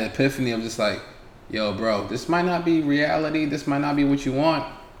I had the epiphany, I'm just like, yo, bro, this might not be reality. This might not be what you want.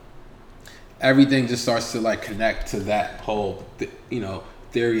 Everything just starts to like connect to that whole,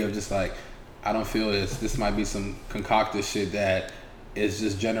 theory of just like, I don't feel this might be some concocted shit that is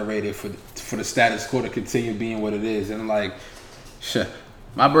just generated for the status quo to continue being what it is. And I'm like, shit.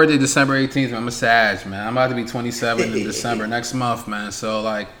 My birthday December 18th, man. I'm a Sag, man. I'm about to be 27 in December next month, man. So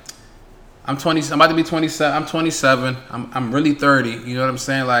like, I'm about to be 27. I'm 27. I'm really 30. You know what I'm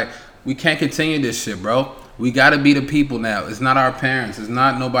saying? Like, we can't continue this shit, bro. We gotta be the people now. It's not our parents. It's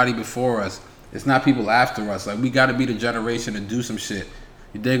not nobody before us. It's not people after us. Like, we gotta be the generation to do some shit.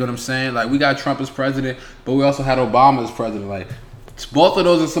 You dig what I'm saying? Like, we got Trump as president, but we also had Obama as president. Like, both of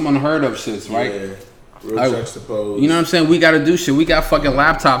those are some unheard of shits, right? Yeah. Real juxtaposed. You know what I'm saying? We got to do shit. We got fucking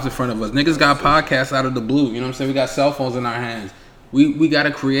laptops in front of us. Niggas got podcasts out of the blue. You know what I'm saying? We got cell phones in our hands. We got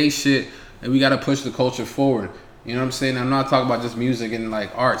to create shit and we got to push the culture forward. You know what I'm saying? I'm not talking about just music and like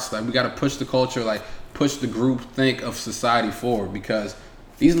arts. Like we got to push the culture, like push the group think of society forward, because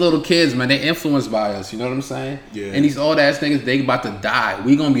these little kids, man, they influenced by us. You know what I'm saying? Yeah. And these old ass niggas, they about to die.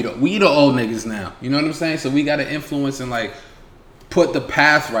 We gonna be the old niggas now. You know what I'm saying? So we got to influence and like put the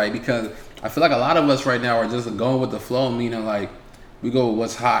path right, because I feel like a lot of us right now are just going with the flow, meaning like we go with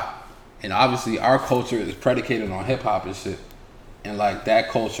what's hot. And obviously our culture is predicated on hip hop and shit, and like that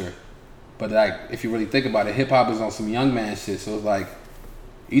culture. But like, if you really think about it, hip hop is on some young man shit. So it's like,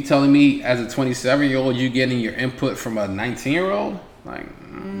 you telling me as a 27-year-old, you getting your input from a 19-year-old? Like,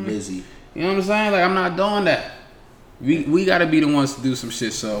 busy. You know what I'm saying? Like, I'm not doing that. We got to be the ones to do some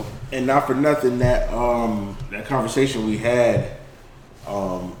shit. So, and not for nothing, that conversation we had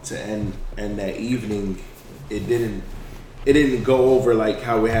to end that evening, it didn't go over like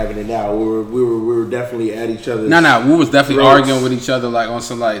how we're having it now. We were definitely at each other's. No, we was definitely throats. arguing with each other like on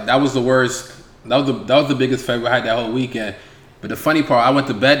some like, that was the worst. That was the biggest fight we had that whole weekend. But the funny part, I went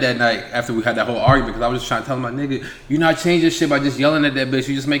to bed that night after we had that whole argument, because I was just trying to tell my nigga, you're not changing shit by just yelling at that bitch.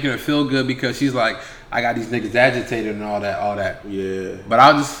 You're just making her feel good because she's like, I got these niggas agitated and all that. Yeah.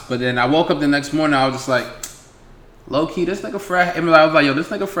 But then I woke up the next morning, I was just like, low key, this nigga Fred. I was like, yo, this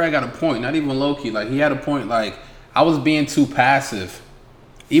nigga Fred got a point. Not even low key, like he had a point. Like I was being too passive,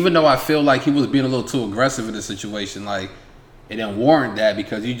 even though I feel like he was being a little too aggressive in the situation. Like it didn't warrant that,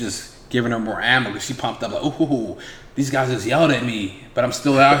 because you just giving her more ammo, because she pumped up like, ooh, these guys just yelled at me, but I'm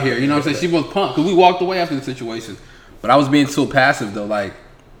still out here. You know what I'm saying? She was pumped because we walked away after the situation. But I was being too passive though. Like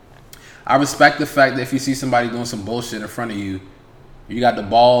I respect the fact that if you see somebody doing some bullshit in front of you, you got the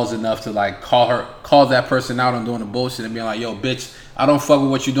balls enough to like call that person out on doing the bullshit and being like, yo, bitch, I don't fuck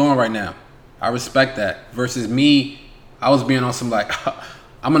with what you're doing right now. I respect that. Versus me, I was being on some like,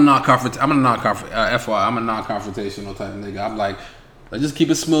 I'm a non-confrontational type of nigga. I'm like, let's just keep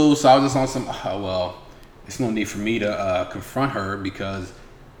it smooth. So I was just on some, it's no need for me to confront her because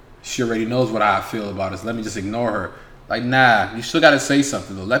she already knows what I feel about it. So let me just ignore her. Like, nah, you still got to say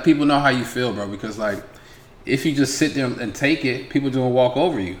something, though. Let people know how you feel, bro. Because, like, if you just sit there and take it, people just gonna walk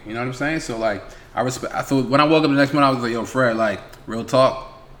over you. You know what I'm saying? So, like, I thought when I woke up the next morning, I was like, yo, Fred, like, real talk.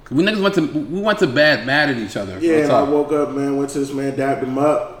 We niggas went to bed mad at each other. Yeah, and I woke up, man, went to this man, dapped him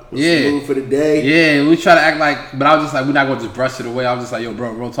up. Smooth for the day. Yeah, we try to act like, but I was just like, we're not gonna just brush it away. I was just like, yo,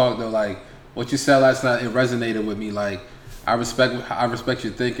 bro, real talk though. Like, what you said last night, it resonated with me. Like, I respect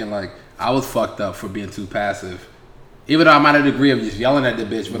your thinking. Like, I was fucked up for being too passive. Even though I might not agree with just yelling at the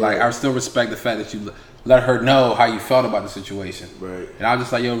bitch, but like, I still respect the fact that you let her know how you felt about the situation. Right. And I was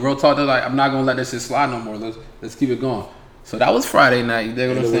just like, yo, real talk though. Like, I'm not gonna let this shit slide no more. Let's keep it going. So that was Friday night. You dig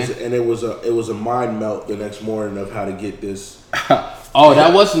what I'm saying? And it was a mind melt the next morning of how to get this. Oh,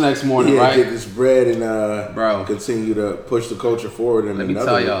 that was the next morning, right? Get this bread and bro, continue to push the culture forward. And let me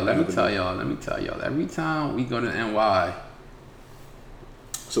tell y'all. Every time we go to NY,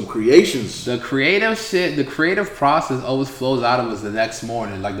 some creations. The creative shit, the creative process always flows out of us the next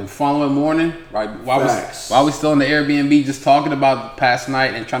morning. Like the following morning, right? While we still in the Airbnb just talking about past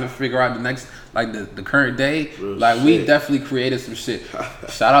night and trying to figure out the next, like the current day. Real like shit. we definitely created some shit.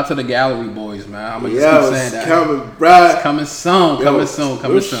 Shout out to the gallery boys, man. I'm gonna just keep saying that. Coming, bro. It's coming soon. Coming soon.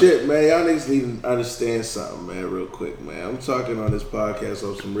 Shit, man. Y'all niggas need to understand something, man, real quick, man. I'm talking on this podcast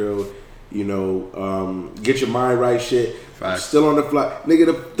on some real, get your mind right shit. I'm still on the fly.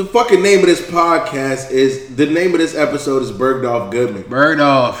 Nigga, the fucking name of this podcast the name of this episode is BERGDOFF GOODMAN.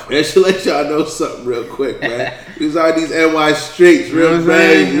 BERGDOFF. I should let y'all know something real quick, man. These are these NY streets, real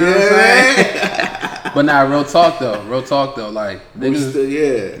crazy. But nah, real talk though. Like,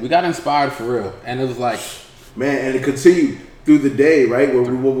 niggas, we got inspired for real. And it was like, man, and it continued through the day, right? What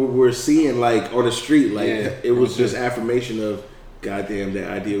we were seeing, like, on the street, like, it was just affirmation of, goddamn,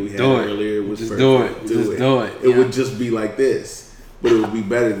 that idea we had earlier was just perfect. Do it. It would just be like this, but it would be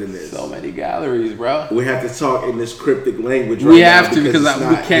better than this. So many galleries, bro. We have to talk in this cryptic language. We have to because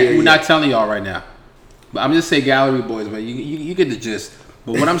we can't. We're not telling y'all right now. But I'm just saying, gallery boys, man. You get the gist.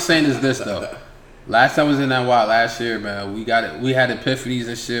 But what I'm saying is this though. Last time I was in NY last year, man. We got it. We had epiphanies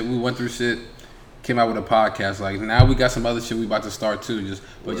and shit. We went through shit. Came out with a podcast. Like now we got some other shit we about to start too.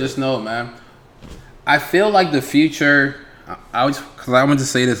 Just know, man. I feel like the future. I wanted to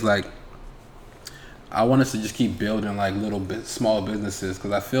say this, like, I want us to just keep building like small businesses,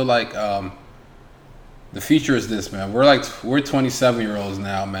 because I feel like the future is this, man. We're 27-year-olds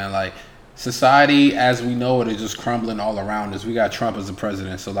now, man. Like, society as we know it is just crumbling all around us. We got Trump as the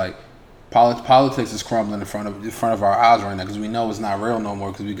president, so like politics is crumbling in front of our eyes right now, because we know it's not real no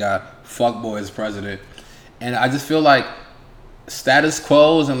more, because we got fuckboy as president. And I just feel like status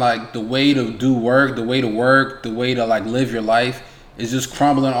quo and like the way to do work, the way to like live your life is just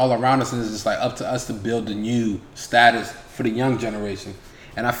crumbling all around us, and it's just like up to us to build the new status for the young generation.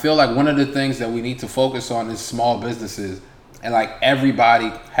 And I feel like one of the things that we need to focus on is small businesses, and like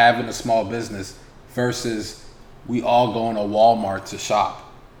everybody having a small business versus we all going to Walmart to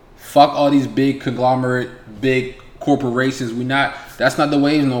shop. Fuck all these big conglomerate, big corporations. That's not the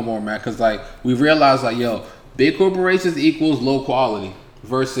wave no more, man. Cause like we realize like, yo, big corporations equals low quality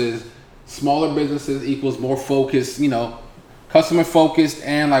versus smaller businesses equals more focused, you know, customer focused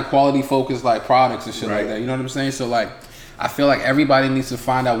and like quality focused like products and shit like that. You know what I'm saying? So like, I feel like everybody needs to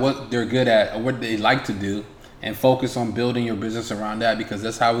find out what they're good at or what they like to do and focus on building your business around that, because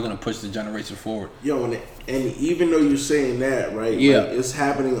that's how we're going to push the generation forward. Yo, and even though you're saying that, right? Yeah. Like, it's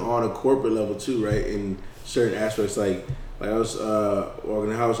happening on a corporate level too, right? In certain aspects, like I was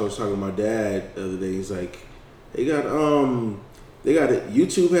walking the house, I was talking to my dad the other day. He's like, they got it.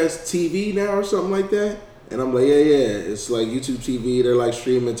 YouTube has TV now or something like that. And I'm like, yeah. It's like YouTube TV. They're like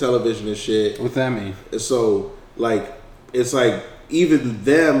streaming television and shit. What's that mean? And so like, it's like even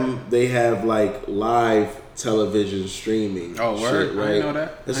them, they have like live television streaming. Oh, word? Shit, right? I didn't know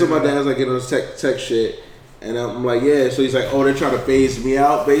that. And so my dad's like getting on tech shit, and I'm like, yeah. So he's like, oh, they're trying to phase me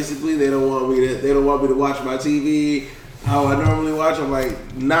out. Basically, they don't want me to watch my TV how I normally watch. I'm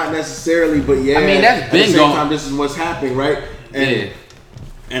like, not necessarily, but yeah. I mean, that's been at the same going. time, this is what's happening, right?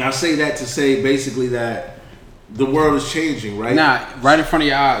 And I say that to say basically that the world is changing, right? Nah, right in front of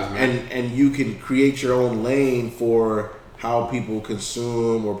your eyes, man. And you can create your own lane for how people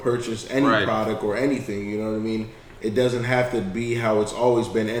consume or purchase any product or anything, you know what I mean? It doesn't have to be how it's always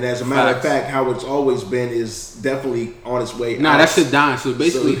been. And as a matter of fact, how it's always been is definitely on its way out. Nah, that shit dying. So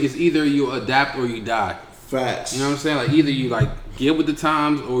basically, it's either you adapt or you die. Facts. You know what I'm saying? Like, either you like get with the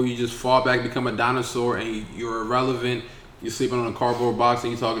times or you just fall back, become a dinosaur, and you're irrelevant. You're sleeping on a cardboard box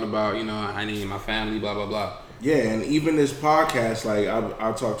and you're talking about, you know, I need my family, blah, blah, blah. Yeah, and even this podcast, like,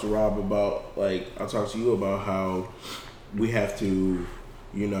 I talked to Rob about, like, I talked to you about how we have to,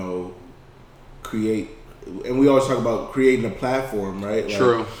 you know, create, and we always talk about creating a platform, right? Like,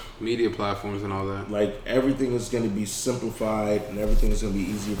 true. Media platforms and all that. Like, everything is going to be simplified and everything is going to be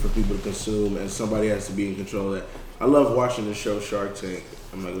easier for people to consume, and somebody has to be in control of that. I love watching the show Shark Tank.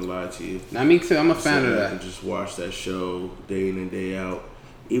 I'm not going to lie to you. Now, me too. I'm a fan of that. And just watch that show day in and day out.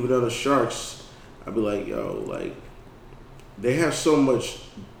 Even though the sharks, I'd be like, yo, like, they have so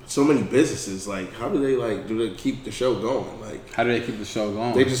many businesses. Like, how do they keep the show going? Like, how do they keep the show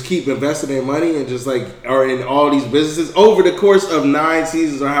going? They just keep investing their money and just like are in all these businesses over the course of 9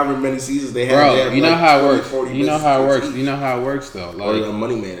 seasons or however many seasons they have. Bro, they have you know like how it 20, works. 40 You know how it works. each. You know how it works though. Like, or a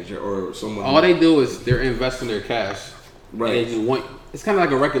money manager or someone. All they do is they're investing their cash. Right. And they just want. It's kind of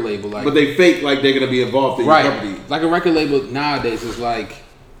like a record label. Like, but they fake like they're gonna be involved in your company. Like a record label nowadays is like.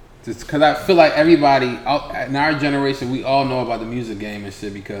 Just because I feel like everybody in our generation, we all know about the music game and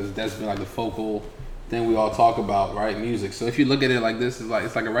shit because that's been like the focal thing we all talk about, right? Music. So if you look at it like this, it's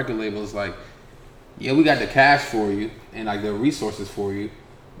like a record label. It's like, yeah, we got the cash for you and like the resources for you,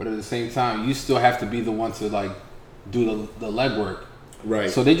 but at the same time, you still have to be the one to like do the legwork.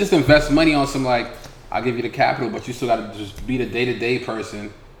 Right. So they just invest money on some like, I'll give you the capital, but you still got to just be the day-to-day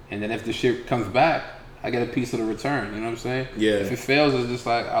person, and then if the shit comes back, I get a piece of the return, you know what I'm saying? Yeah. If it fails, it's just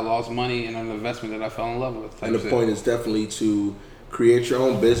like I lost money in an investment that I fell in love with. And the point is definitely to create your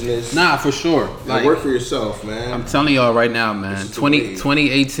own business. Nah, for sure. Like, work for yourself, man. I'm telling y'all right now, man.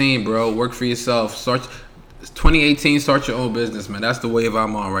 2018, bro. Work for yourself. 2018, start your own business, man. That's the wave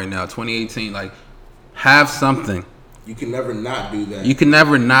I'm on right now. 2018, like, have something. You can never not do that. You can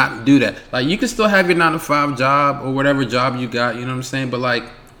never not do that. Like, you can still have your 9-to-5 job or whatever job you got, you know what I'm saying? But, like,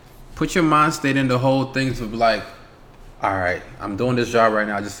 put your mind state in the whole thing to be like, all right, I'm doing this job right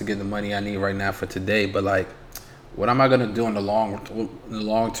now just to get the money I need right now for today. But like, what am I gonna do in the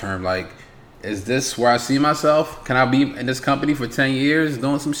long term? Like, is this where I see myself? Can I be in this company for 10 years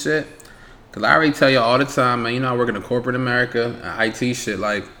doing some shit? Cause I already tell you all the time, man. You know, I work in corporate America, IT shit.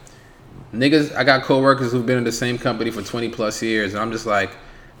 Like, niggas, I got coworkers who've been in the same company for 20 plus years, and I'm just like,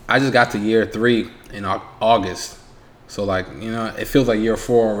 I just got to year 3 in August. So, like, you know, it feels like year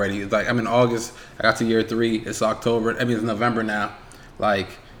 4 already. It's like, I'm in August. I got to year 3. It's October. I mean, it's November now. Like,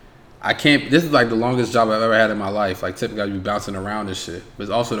 I can't. This is like the longest job I've ever had in my life. Like, typically I'd be bouncing around this shit. But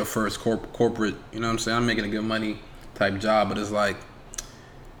it's also the first corporate, you know what I'm saying? I'm making a good money type job. But it's like,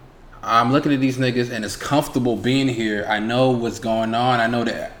 I'm looking at these niggas and it's comfortable being here. I know what's going on. I know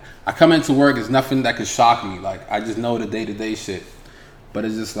that I come into work. There's nothing that could shock me. Like, I just know the day-to-day shit. But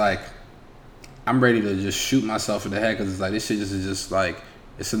it's just like, I'm ready to just shoot myself in the head because it's like this shit is just like,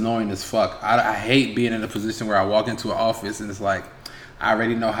 it's annoying as fuck. I hate being in a position where I walk into an office and it's like, I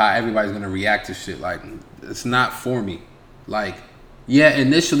already know how everybody's going to react to shit. Like, it's not for me. Like, yeah,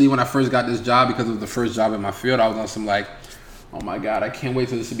 initially when I first got this job, because it was the first job in my field, I was on some like, oh my God, I can't wait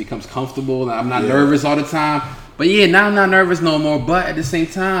till this becomes comfortable and I'm not nervous all the time. But yeah, now I'm not nervous no more. But at the same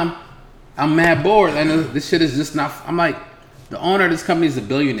time, I'm mad bored, and this shit is just not. I'm like, the owner of this company is a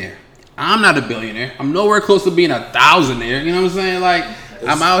billionaire. I'm not a billionaire. I'm nowhere close to being a thousandaire. You know what I'm saying? Like,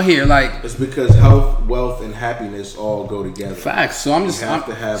 I'm out here like. It's because health, wealth, and happiness all go together. Facts. So I'm just.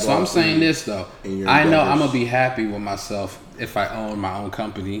 I'm saying this though. I know I'm gonna be happy with myself if I own my own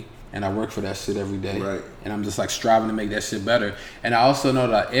company and I work for that shit every day. Right. And I'm just like striving to make that shit better. And I also know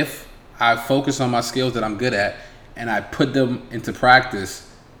that if I focus on my skills that I'm good at and I put them into practice,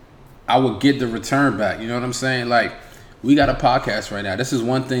 I would get the return back. You know what I'm saying? Like, we got a podcast right now. This is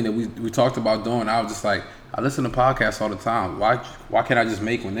one thing that we talked about doing. I was just like, I listen to podcasts all the time. Why can't I just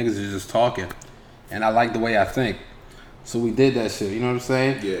make when niggas are just talking? And I like the way I think. So we did that shit. You know what I'm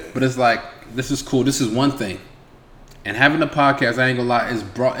saying? Yeah. But it's like, this is cool. This is one thing. And having a podcast, I ain't gonna lie,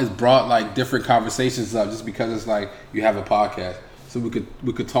 it's brought like different conversations up just because it's like you have a podcast. So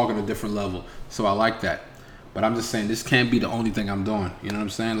we could talk on a different level. So I like that. But I'm just saying, this can't be the only thing I'm doing. You know what I'm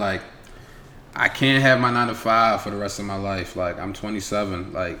saying? Like, I can't have my 9 to 5 for the rest of my life. Like, I'm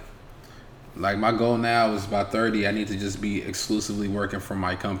 27. Like my goal now is by 30, I need to just be exclusively working for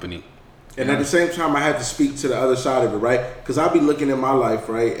my company. And at the same time, I have to speak to the other side of it, right? Because I'll be looking at my life,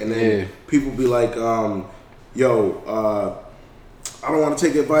 right? And then people be like, I don't want to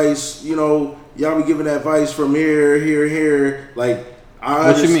take advice. You know, y'all be giving advice from here. Like,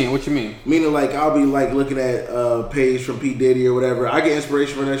 What you mean? Meaning, like, I'll be like looking at a page from P. Diddy or whatever. I get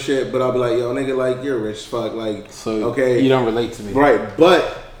inspiration from that shit, but I'll be like, yo, nigga, like, you're rich as fuck. Like, so okay, you don't relate to me, right?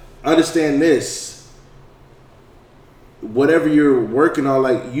 But understand this. Whatever you're working on,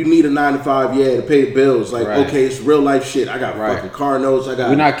 like, you need a 9 to 5, to pay bills. Like, okay, it's real life shit. I got fucking car notes. I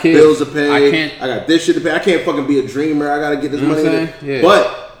got bills to pay. I got this shit to pay. I can't fucking be a dreamer. I gotta get this money. Yeah. But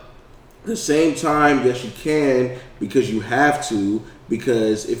at the same time, yes, you can, because you have to.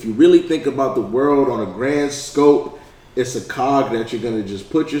 Because if you really think about the world on a grand scope, it's a cog that you're gonna just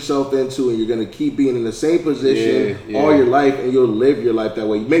put yourself into, and you're gonna keep being in the same position all your life, and you'll live your life that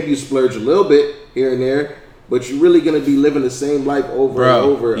way. Maybe you splurge a little bit here and there, but you're really gonna be living the same life over and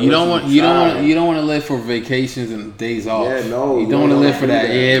over. You don't want to live for vacations and days off. Yeah, no. You don't want to live for that.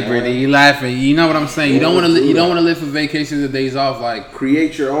 Yeah, Brittany, you laughing. You know what I'm saying? You don't want to. You don't want to live for vacations and days off. Like,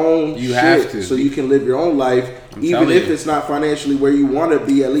 create your own. You have to, so you can live your own life, even if it's not financially where you want to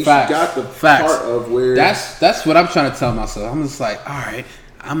be. At least you got the part of where. That's what I'm trying to tell myself. I'm just like, all right,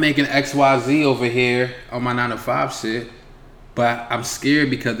 I'm making XYZ over here on my 9 to 5 shit, but I'm scared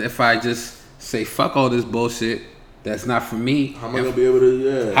because if I just say fuck all this bullshit that's not for me, how am I gonna be able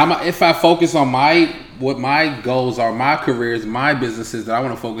to? If I focus on what my goals are, my careers, my businesses that I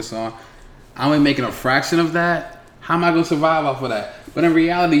want to focus on, I'm only making a fraction of that. How am I gonna survive off of that? But in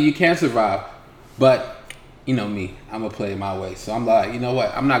reality, you can't survive. But you know me, I'm gonna play it my way. So I'm like, you know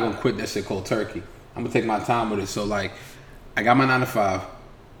what? I'm not gonna quit that shit cold turkey. I'm gonna take my time with it. So like, I got my 9 to 5,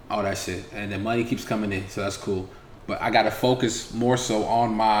 all that shit, and then money keeps coming in, so that's cool. But I gotta focus more so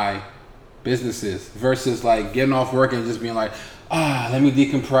on my businesses versus like getting off work and just being like, let me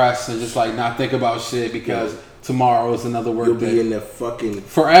decompress and just like not think about shit because tomorrow is another work day. You'll be in there fucking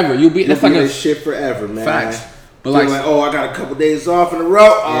forever. You'll be like a shit forever, man. Facts. But like, I got a couple days off in a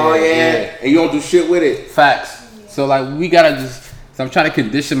row. And you don't do shit with it. Facts. So like, we gotta I'm trying to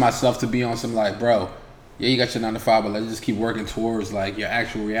condition myself to be on some like, bro, yeah, you got your 9 to 5, but let's just keep working towards like your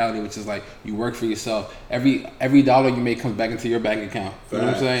actual reality, which is like you work for yourself. Every dollar you make comes back into your bank account. You know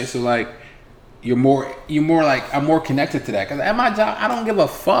what I'm saying? So like, you're more like, I'm more connected to that. Cause at my job, I don't give a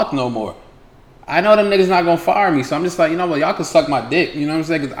fuck no more. I know them niggas not gonna fire me, so I'm just like, you know what, y'all can suck my dick. You know what I'm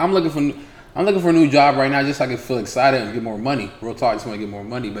saying? Cause I'm looking for a new job right now, just so I can feel excited and get more money. Real talk, I just want to get more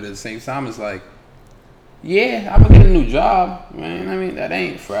money, but at the same time, it's like, yeah, I'm gonna get a new job, man. I mean, that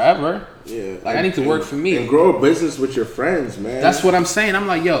ain't forever. Yeah, like, I need to work for me and grow a business with your friends, man. That's what I'm saying. I'm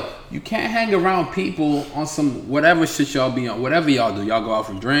like, yo, you can't hang around people on some whatever shit y'all be on. Whatever y'all do, y'all go out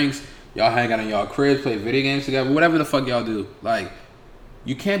for drinks. Y'all hang out in y'all cribs, play video games together, whatever the fuck y'all do. Like,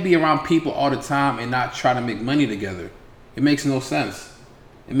 you can't be around people all the time and not try to make money together. It makes no sense.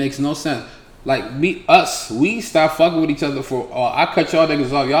 It makes no sense. Like, we stopped fucking with each other for, I cut y'all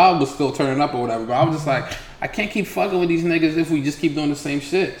niggas off. Y'all was still turning up or whatever, but I was just like, I can't keep fucking with these niggas if we just keep doing the same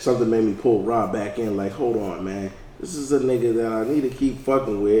shit. Something made me pull Rob back in, like, hold on, man. This is a nigga that I need to keep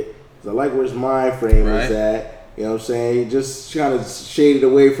fucking with. Cause I like where his mind frame is at. You know what I'm saying? Just trying to shade it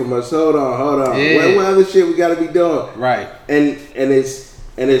away from us. Hold on. Yeah. What other shit we gotta be doing? Right. And it's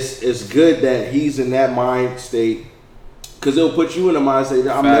good that he's in that mind state, because it'll put you in a mind state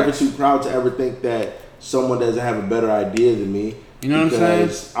that I'm never too proud to ever think that someone doesn't have a better idea than me. You know what I'm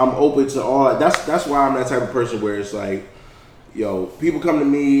saying? I'm open to all. That's why I'm that type of person where it's like, yo, people come to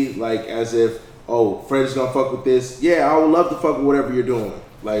me like as if, oh, Fred's gonna fuck with this. Yeah, I would love to fuck with whatever you're doing.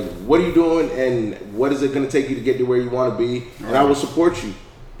 Like, what are you doing, and what is it gonna take you to get to where you want to be? And I will support you.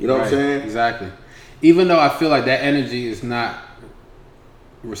 You know what I'm saying? Exactly. Even though I feel like that energy is not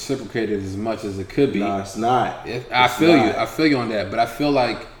reciprocated as much as it could be. No, it's not. I feel you on that, but I feel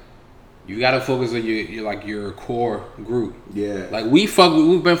like you gotta focus on your core group. Yeah. Like we've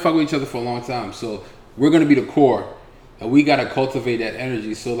been fucking with each other for a long time, so we're gonna be the core, and we gotta cultivate that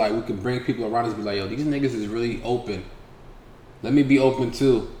energy so like we can bring people around us and be like, yo, these niggas is really open. Let me be open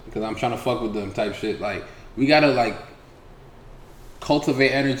too, because I'm trying to fuck with them type shit. Like we gotta like cultivate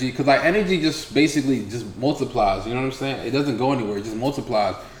energy, because like energy just basically just multiplies. You know what I'm saying? It doesn't go anywhere. It just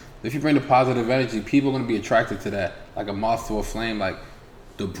multiplies. If you bring the positive energy, people are gonna be attracted to that, like a moth to a flame. Like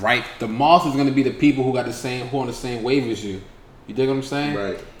the moth is gonna be the people who on the same wave as you. You dig what I'm saying?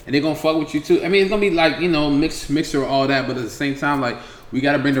 Right. And they're gonna fuck with you too. I mean, it's gonna be like, you know, mixture of all that, but at the same time, like we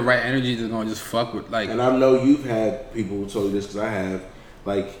gotta bring the right energy that's gonna just fuck with like. And I know you've had people who told you this, because I have.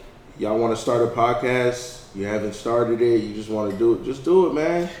 Like, y'all want to start a podcast? You haven't started it. You just want to do it. Just do it,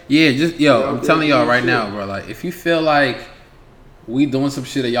 man. Yeah, I'm telling y'all right now, bro. Like, if you feel like we doing some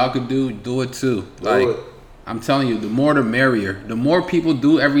shit that y'all could do it too. Like, I'm telling you, the more the merrier. The more people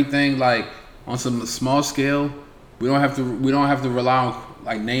do everything like on some small scale, we don't have to rely on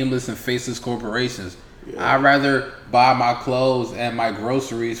like nameless and faceless corporations. Yeah. I'd rather buy my clothes and my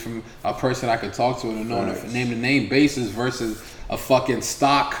groceries from a person I could talk to and know on a name basis versus a fucking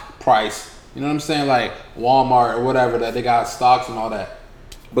stock price. You know what I'm saying? Like Walmart or whatever, that they got stocks and all that.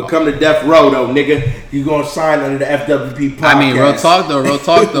 But come to death row though, nigga. You gonna sign under the FWP podcast. I mean, real talk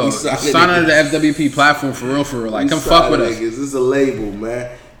though. Sign under the FWP platform for real. Like, come fuck with us. This is a label, man.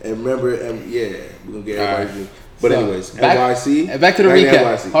 And remember, we're gonna get everybody. But anyways, NYC. Back to the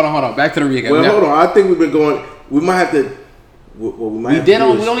recap. Hold on. Back to the recap. Well, hold on. I think we've been going. We might have to.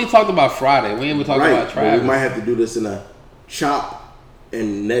 We only talked about Friday. We ain't even talked about Travis. We might have to do this in a chop,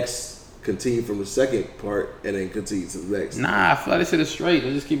 and next continue from the second part, and then continue to the next. Nah, I feel like this shit is straight.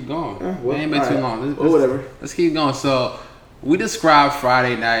 Let's just keep going. It ain't been too long. Whatever. Let's keep going. So we described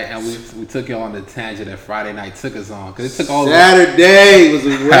Friday night, and we took you on the tangent that Friday night took us on, because it took all Saturday was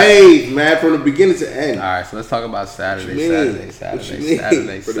a rave, man, from the beginning to end. All right, so let's talk about Saturday. So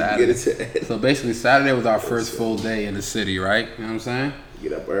basically, Saturday was our first full day in the city, right? You know what I'm saying?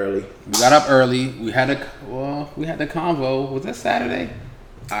 Get up early. We got up early. We had the convo. Was that Saturday?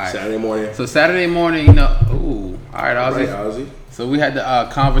 All right. Saturday morning. So Saturday morning, you know, all right, Ozzy. So we had the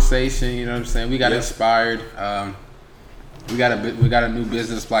conversation. You know what I'm saying? We got inspired. We got a new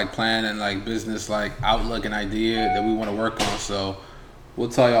business like plan and like business like outlook and idea that we want to work on. So we'll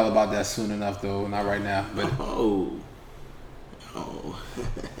tell y'all about that soon enough, though. Not right now, but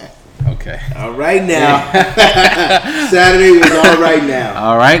okay. All right now. Saturday was all right now.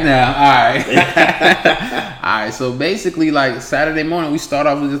 All right now. All right. All right. So basically, like Saturday morning, we start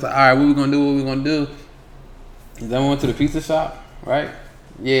off with just like, all right, what we gonna do? And then we went to the pizza shop, right?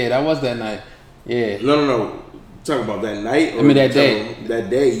 Yeah, that was that night. Yeah. No. Talking about that night? Or that day. That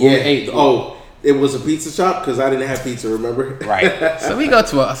day, yeah. It was a pizza shop because I didn't have pizza, remember? Right. So we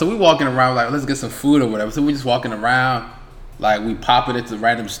walking around like, let's get some food or whatever. So we just walking around, like we popping into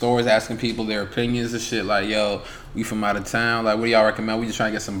random stores, asking people their opinions and shit. Like, yo, we from out of town. Like, what do y'all recommend? We just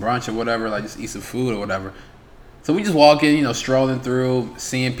trying to get some brunch or whatever. Like, just eat some food or whatever. So we just walking, you know, strolling through,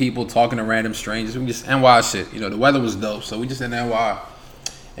 seeing people, talking to random strangers. We just NY shit. You know, the weather was dope, so we just in NY.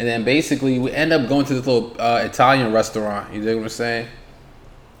 And then basically we end up going to this little Italian restaurant. You dig what I'm saying?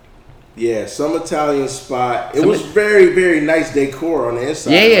 Yeah, some Italian spot. It was very, very nice decor on the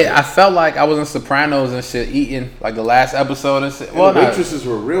inside. Yeah. I felt like I was in Sopranos and shit, eating like the last episode and shit. And the waitresses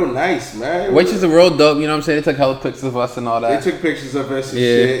were real nice, man. Waitresses are real dope. You know what I'm saying? They took hella pictures of us and all that. They took pictures of us and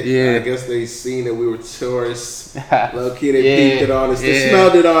shit. Yeah. I guess they seen that we were tourists. Low key, they peeped it on us. They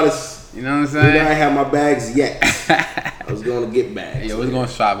smelled it on us. You know what I'm saying? We didn't have my bags yet. I was going to get bags. Yeah, we was going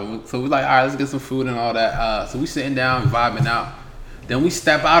shopping. So we like, all right, let's get some food and all that. So we sitting down, vibing out. Then we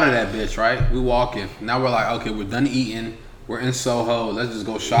step out of that bitch, right? We walking. Now we're like, okay, we're done eating. We're in Soho. Let's just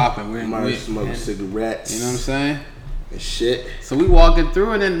go shopping. We're smoking cigarettes. You know what I'm saying? And shit. So we walking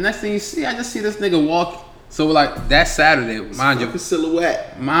through, and then the next thing you see, I just see this nigga walk. So we're like, that Saturday, mind you.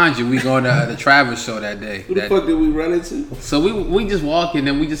 Silhouette. Mind you, we going to the Travis show that day. Who the fuck did we run into? So we just walking,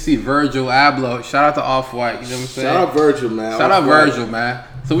 and we just see Virgil Abloh. Shout out to Off-White. You know what I'm saying? Shout out Virgil, man. Shout out Virgil, man.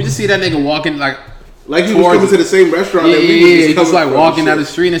 So we just see that nigga walking like he was coming to the same restaurant that we were just coming like walking down the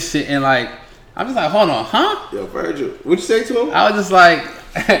street and shit, and like I'm just like, hold on, huh? Yo, Virgil, what'd you say to him? I was just like,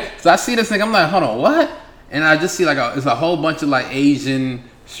 so I see this nigga, I'm like, hold on, what? and I just see like it's a whole bunch of like Asian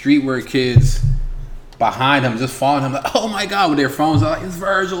streetwear kids behind him, just following him, like, oh my god, with their phones. I'm like, it's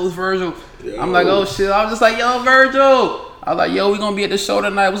Virgil, it's Virgil. Yo. I'm like, oh shit. I was just like, yo, Virgil. I was like, yo, we gonna be at the show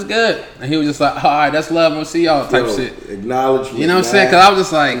tonight. What's good? And he was just like, all right, that's love. We'll see y'all type shit. Acknowledgement. You know what I'm saying? Because I was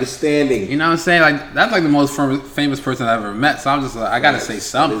just like, understanding. You know what I'm saying? Like that's like the most famous person I've ever met. So I'm just like, I gotta say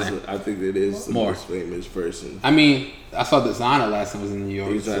something. I think it is the most famous person. I mean, I saw Designer last time I was in New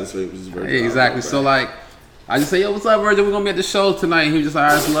York. Exactly. So like, I just say, yo, what's up, Virgil? We're gonna be at the show tonight. And he was just like,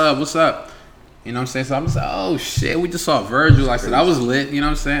 all right, that's love. What's up? You know what I'm saying? So I'm just like, oh shit, we just saw Virgil. Like I said, I was lit. You know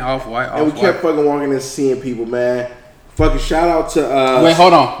what I'm saying? Off-white. And we kept fucking walking and seeing people, man. Fucking shout out to wait,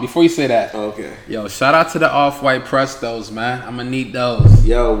 hold on. Before you say that. Okay. Yo, shout out to the Off-White Prestos, man. I'm gonna need those.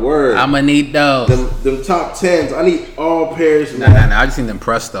 Yo, word. I'm gonna need those. Them top 10s. I need all pairs, man. Nah. I just seen them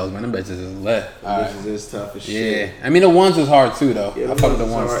Prestos, man. Them bitches is lit. Them bitches is tough as shit. Yeah. I mean, the ones was hard too, though. Yeah, I fuck with the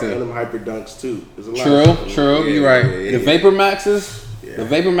ones too. And them Hyper Dunks too. True. You're right. The Vapor Maxes. Yeah. The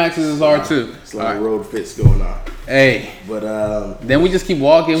Vapor Maxes is hard too. It's like road fits going on. Hey. But then we just keep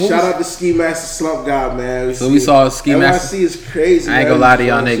walking. Shout out to Ski Master Slump God, man. We saw Ski Master. NYC is crazy. I ain't gonna lie to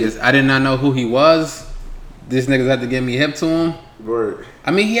y'all niggas. I did not know who he was. These niggas had to get me hip to him. Word.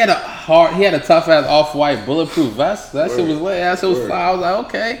 I mean, he had a tough ass Off-White bulletproof vest. That shit was lit. That shit was fire. I was like,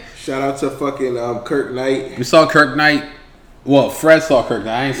 okay. Shout out to fucking Kirk Knight. We saw Kirk Knight. Well, Fred saw Kirk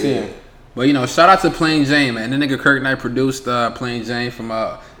Knight. I ain't seen him. But you know, shout out to Plain Jane, man. The nigga Kirk Knight produced Plain Jane from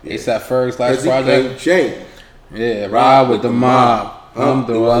ASAP Ferg's last project. Jane. Yeah, ride with the mob.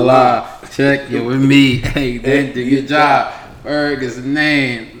 Alhamdulillah. Check it with me. Hey, then do your job. Berg is the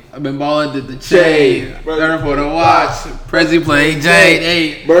name. I've been balling to the chain. Learn for the watch. Prezi Plain Jane.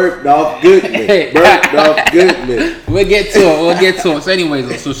 Hey. BERGDOFF GOODMAN. BERGDOFF GOODMAN. We'll get to it. So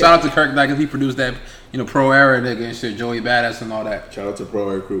anyways, so shout out to Kirk Knight because he produced that, Pro Era nigga and shit, Joey Badass and all that. Shout out to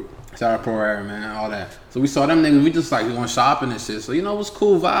Pro Era crew. Shout out Pro Era, man, all that. So we saw them niggas. We just like we went shopping and shit. So it was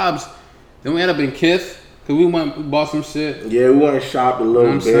cool vibes. Then we ended up in Kith. Cause we bought some shit. Yeah, we went and shopped a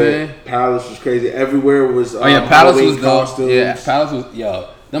little bit. Saying? Palace was crazy. Everywhere was Palace was costumes. Yeah, Palace was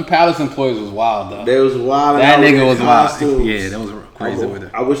them Palace employees was wild though. They was wild. That nigga was wild. Yeah, that was crazy with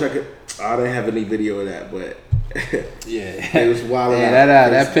it. I wish I could. I didn't have any video of that, but yeah, it was wild. Yeah,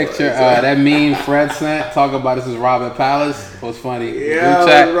 that picture, that meme Fred sent, talk about this is Robin Palace was funny.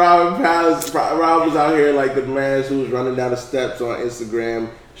 Yeah, Robin Palace. Rob was out here like the man who was running down the steps on Instagram,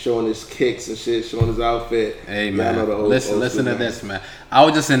 showing his kicks and shit, showing his outfit. Hey man, listen to this, man. I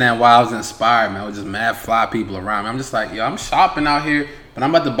was just in that while I was inspired, man. I was just mad fly people around me. I'm just like, I'm shopping out here, but I'm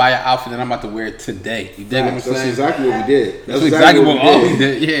about to buy an outfit and I'm about to wear it today. You dig what I'm saying? That's exactly what we did. That's exactly what we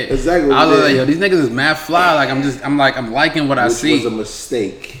did. Yeah, exactly. What I was like, these niggas is mad fly. Like I'm liking what I see. Which was a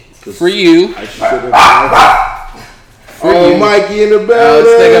mistake for you. I should have. Oh, Mikey in the building.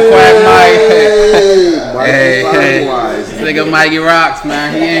 This nigga Quack Mike. Hey. This nigga Mikey rocks,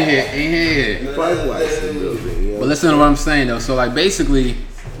 man. He in here. He probably wise in the building. But listen to what I'm saying though. So like basically,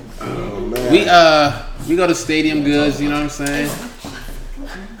 we go to Stadium Goods. You know what I'm saying?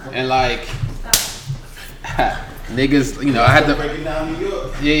 And like niggas, I had to.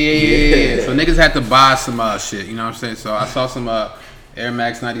 Yeah. So niggas had to buy some shit. You know what I'm saying? So I saw some Air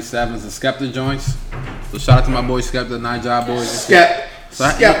Max 97s and Skepta joints. So shout out to my boy Skepta, 9 Job Boys.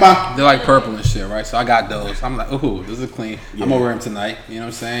 Skepta. They're like purple and shit, right? So I got those. I'm like, ooh, this is clean. Yeah. I'm gonna wear them tonight. You know what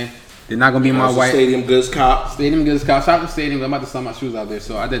I'm saying? They're not gonna be my white. Stadium Goods cop. Stadium Goods cop. Shout out to Stadium. I'm about to sell my shoes out there.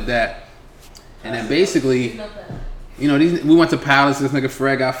 So I did that. And then basically, we went to Palace. This nigga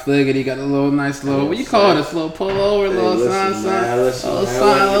Fred got fliggered. He got a little nice little, what you call this? Little pullover, little sign. You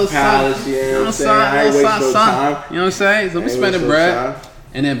know what I'm saying? So we spending bread.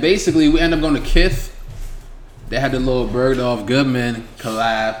 And then basically we end up going to Kith. They had the little BERGDOFF GOODMAN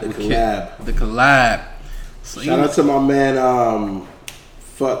collab. The collab. So, shout out to my man, who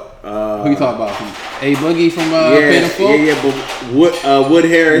you talking about? A Boogie from Paid in Full? Yeah, Wood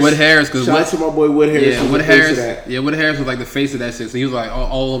Harris. Wood Harris. Shout out to my boy Wood Harris. Yeah, Wood Harris. Yeah, Wood Harris was like the face of that shit. So he was like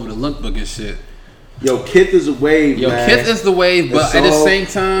all over the lookbook and shit. Yo, Kith is a wave, man. Kith is the wave, but at the same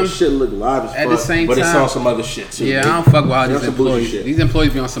time, this shit look live as fuck. At the same time, but it's on some other shit too. Yeah, I don't fuck with all these employees. These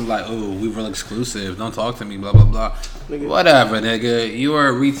employees be on some like, oh, we real exclusive. Don't talk to me, blah blah blah. Whatever, nigga. You are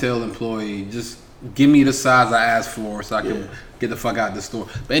a retail employee. Just give me the size I asked for, so I can get the fuck out of the store.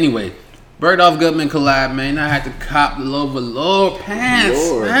 But anyway, BERGDOFF GOODMAN collab, man. I had to cop the low velour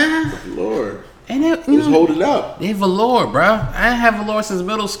pants, man. Velour. And it was holding up. They velour, bro. I ain't had velour since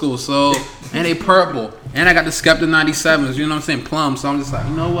middle school, so and they purple. And I got the Skepta 97s, you know what I'm saying, plum. So I'm just like,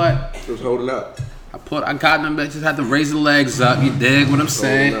 you know what? It was holding up. I got them bitches, had to raise the legs up. You dig what I'm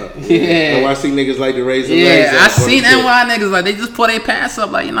saying? Yeah. Oh, I see niggas like to raise the legs up. Yeah, I seen NY niggas like they just put their pants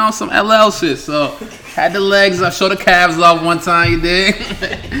up like, you know, some LL shit. So had the legs up, show the calves off one time, you dig?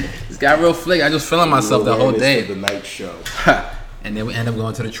 Just got real flick. I just feeling myself the whole day. The night show. And then we end up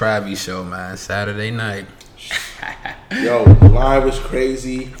going to the Travis show, man, Saturday night. Yo, the line was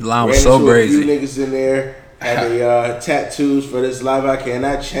crazy. The line was so crazy. A few niggas in there had the tattoos for this life I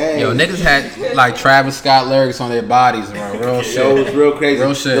cannot change. Yo, niggas had like Travis Scott lyrics on their bodies, bro. Real shit. Yo, it was real crazy.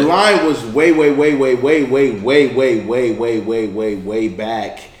 Real shit. The line was way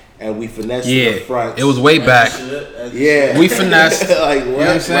back, and we finessed the front. It was way back. Yeah, we finessed. Like what? You know what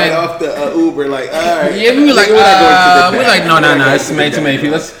I'm saying? Right off the Uber, like all right. Yeah, we were like, no, it's too many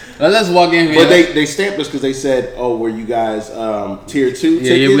people. Let's walk in here. But they stamped us because they said, "Oh, were you guys tier 2 tickets?"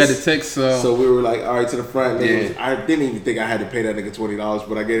 Yeah, we got the tickets. So we were like, "All right, to the front." I didn't even think I had to pay that nigga $20,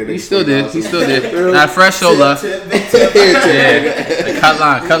 but I gave it. He still did. Not fresh show love. Yeah, cut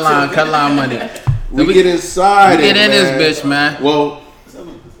line money. So we get inside. We get in this bitch, man. Well.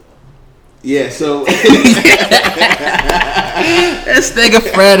 Yeah, so this nigga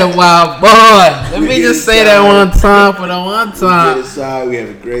Fred a wild boy. Let me just say that one time for the one time. We get inside, we have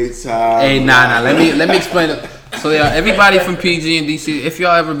a great time. Hey, nah. Let me explain it. So yeah, everybody from PG and DC, if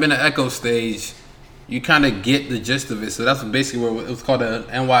y'all ever been to Echo Stage, you kind of get the gist of it. So that's basically where it was called the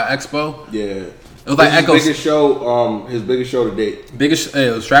NY Expo. Yeah. It was like Echo. His biggest show to date.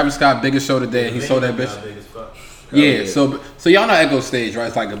 It was Travis Scott biggest show to date. And he sold that bitch. Yeah, so y'all know Echo Stage, right?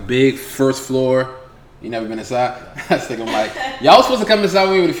 It's like a big first floor. You never been inside? I was thinking like, y'all was supposed to come inside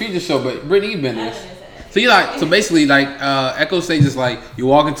with me with the Future show, but Brittany, you been there. So basically like Echo Stage is like, you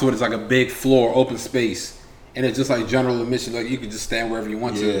walk into it, it's like a big floor, open space. And it's just like general admission, like you can just stand wherever you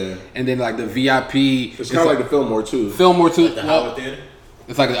want to. And then like the VIP. It's kind of like the Fillmore too. Like the Howard Theater?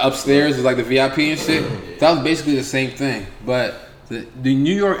 It's like the upstairs, it's like the VIP and shit. That was basically the same thing. But the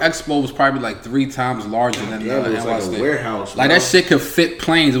New York Expo was probably like 3 times larger than the it was like a warehouse. Like that shit could fit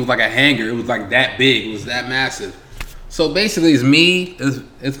planes. It was like a hangar. It was like that big. It was that massive. So basically, it's me,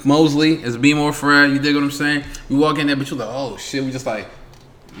 it's Mosley, it's B More Fred. You dig what I'm saying? We walk in there, but you're like, oh shit, we just like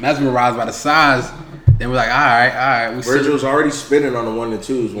mesmerized by the size. Then we're like, all right. Virgil's already spinning on the 1 and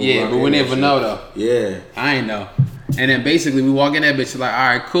 2s. Yeah, but we never know though. Yeah, I ain't know. And then basically, we walk in there, bitch. Like, all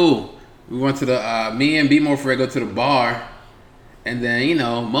right, cool. We went to the me and B More Fred go to the bar. And then, you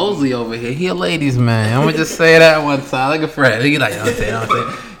know, Mosley over here, he a ladies man. I'm gonna just say that one time. Look at Fred. He like, don't say.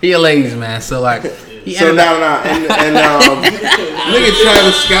 He a ladies man. So like, and nigga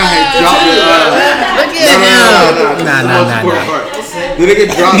Travis Scott had dropped it. Look at him. The nigga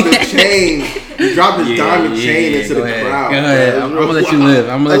dropped the chain. He dropped his diamond chain into the crowd. Go ahead. I'm gonna let you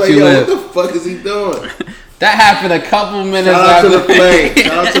live. What the fuck is he doing? That happened a couple minutes after the play.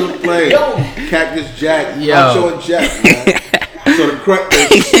 Shout out to the play. Cactus Jack. Macho and Jack, man. So the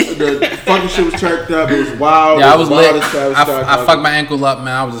fucking shit was turned up. It was wild. Yeah, I was lit. I fucked my ankle up,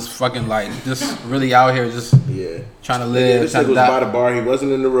 man. I was just fucking like, just really out here, just trying to live. This nigga was by the bar. He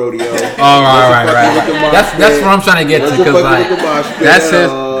wasn't in the rodeo. All right. That's what I'm trying to get to, because like that's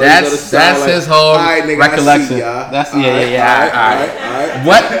his whole recollection. That's All right.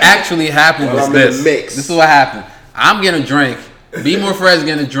 What actually happened was this. This is what happened. I'm getting a drink. Be More Fred's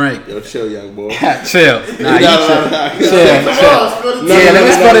getting a drink. Yo, chill, young boy. Chill. Nah, you chill. Yeah, let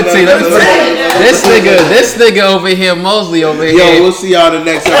me spill the tea. This nigga over here, Mosley over here. Yo, we'll see y'all the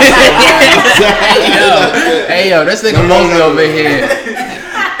next episode. Hey, yo, this nigga Mosley over here.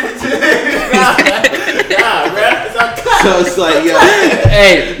 So it's like, yo.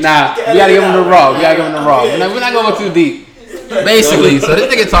 Hey, nah, we gotta give him the raw. We're not going too deep. Basically, so this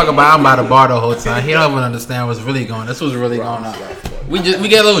nigga talk about I'm by the bar the whole time. He don't even understand what's really going on. This was really going on. We get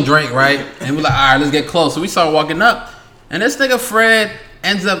a little drink, right? And we're like, all right, let's get close. So we start walking up, and this nigga Fred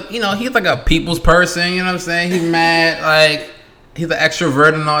ends up, you know, he's like a people's person. You know what I'm saying? He's mad, like he's an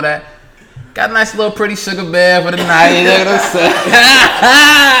extrovert and all that. Got a nice little pretty sugar bear for the night. You know what I'm saying?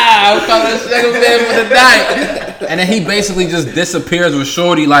 I'm calling sugar bear for the night. And then he basically just disappears with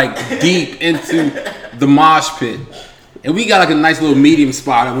Shorty like deep into the mosh pit. And we got like a nice little medium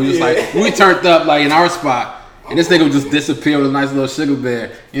spot, and we just like, we turned up like in our spot, and this nigga would just disappear with a nice little sugar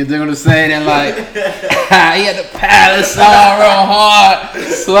bear. You know what I'm saying? And like, he had to pad us all real hard,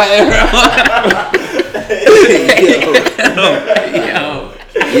 sweating real hard. Yo.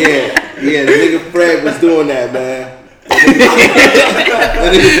 Yeah, the nigga Fred was doing that, man.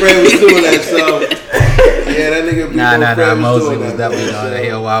 That nigga Fred was doing that, so that nigga. Nah. Mosley was definitely doing that. He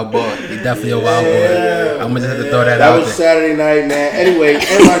a wild boy. He definitely a wild boy. I'm gonna just have to throw that out there. That was Saturday night, man. Anyway,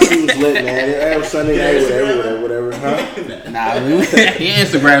 NYC was lit, man. It was Sunday night, whatever, huh? Nah, he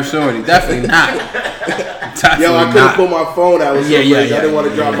Instagram shorty. Definitely not. Definitely I couldn't pull my phone out. I didn't want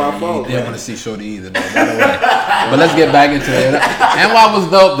to drop my phone. Didn't want to see Shorty either, though, by the way. But let's get back into it. NY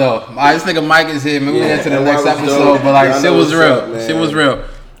was dope, though. All right, this nigga Mike is here. Maybe we'll get to the next episode. Dope. But, like, shit was real. Shit was real.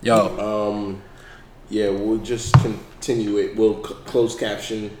 Yo. We'll just continue it. We'll close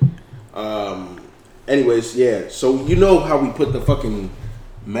caption. Anyways, so you know how we put the fucking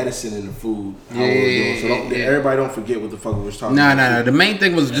medicine in the food. Everybody don't forget what the fuck we was talking about. No. The main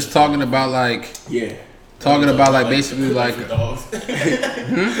thing was just talking about like basically like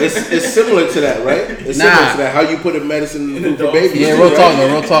it's similar to that, right? It's similar to that. How you put a medicine in the food for babies. Yeah, real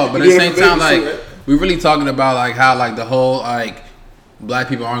talk. But at the same time, like we're really talking about like how like the whole like black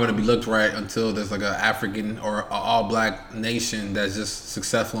people aren't going to be looked right until there's like an African or an all black nation that's just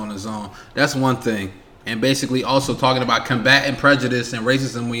successful on its own. That's one thing. And basically also talking about combating prejudice and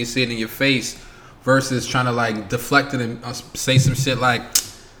racism when you see it in your face versus trying to like deflect it and say some shit like,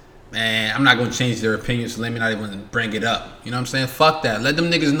 man, I'm not going to change their opinion, so let me not even bring it up. You know what I'm saying? Fuck that. Let them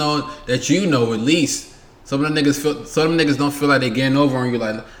niggas know that you know at least. Some of them niggas don't feel like they getting over on you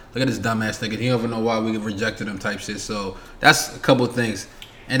like, look at this dumbass nigga. He don't even know why we rejected him type shit. So that's a couple of things.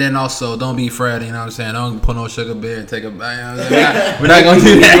 And then also, don't be afraid, you know what I'm saying? Don't put no sugar beer and take a bath. We're not going to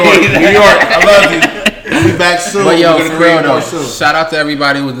do that. New York, I love you. We'll be back soon. But yo, for real though, shout out to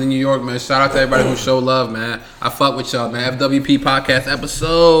everybody who was in New York, man. Shout out to everybody who showed love, man. I fuck with y'all, man. FWP podcast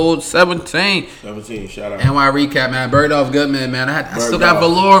episode 17. 17, shout out. NY recap, man. BERGDOFF, GOODMAN, man. I still got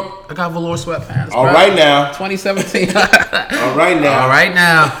velour. I got velour sweatpants. All right now. 2017. All right now. All right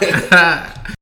now.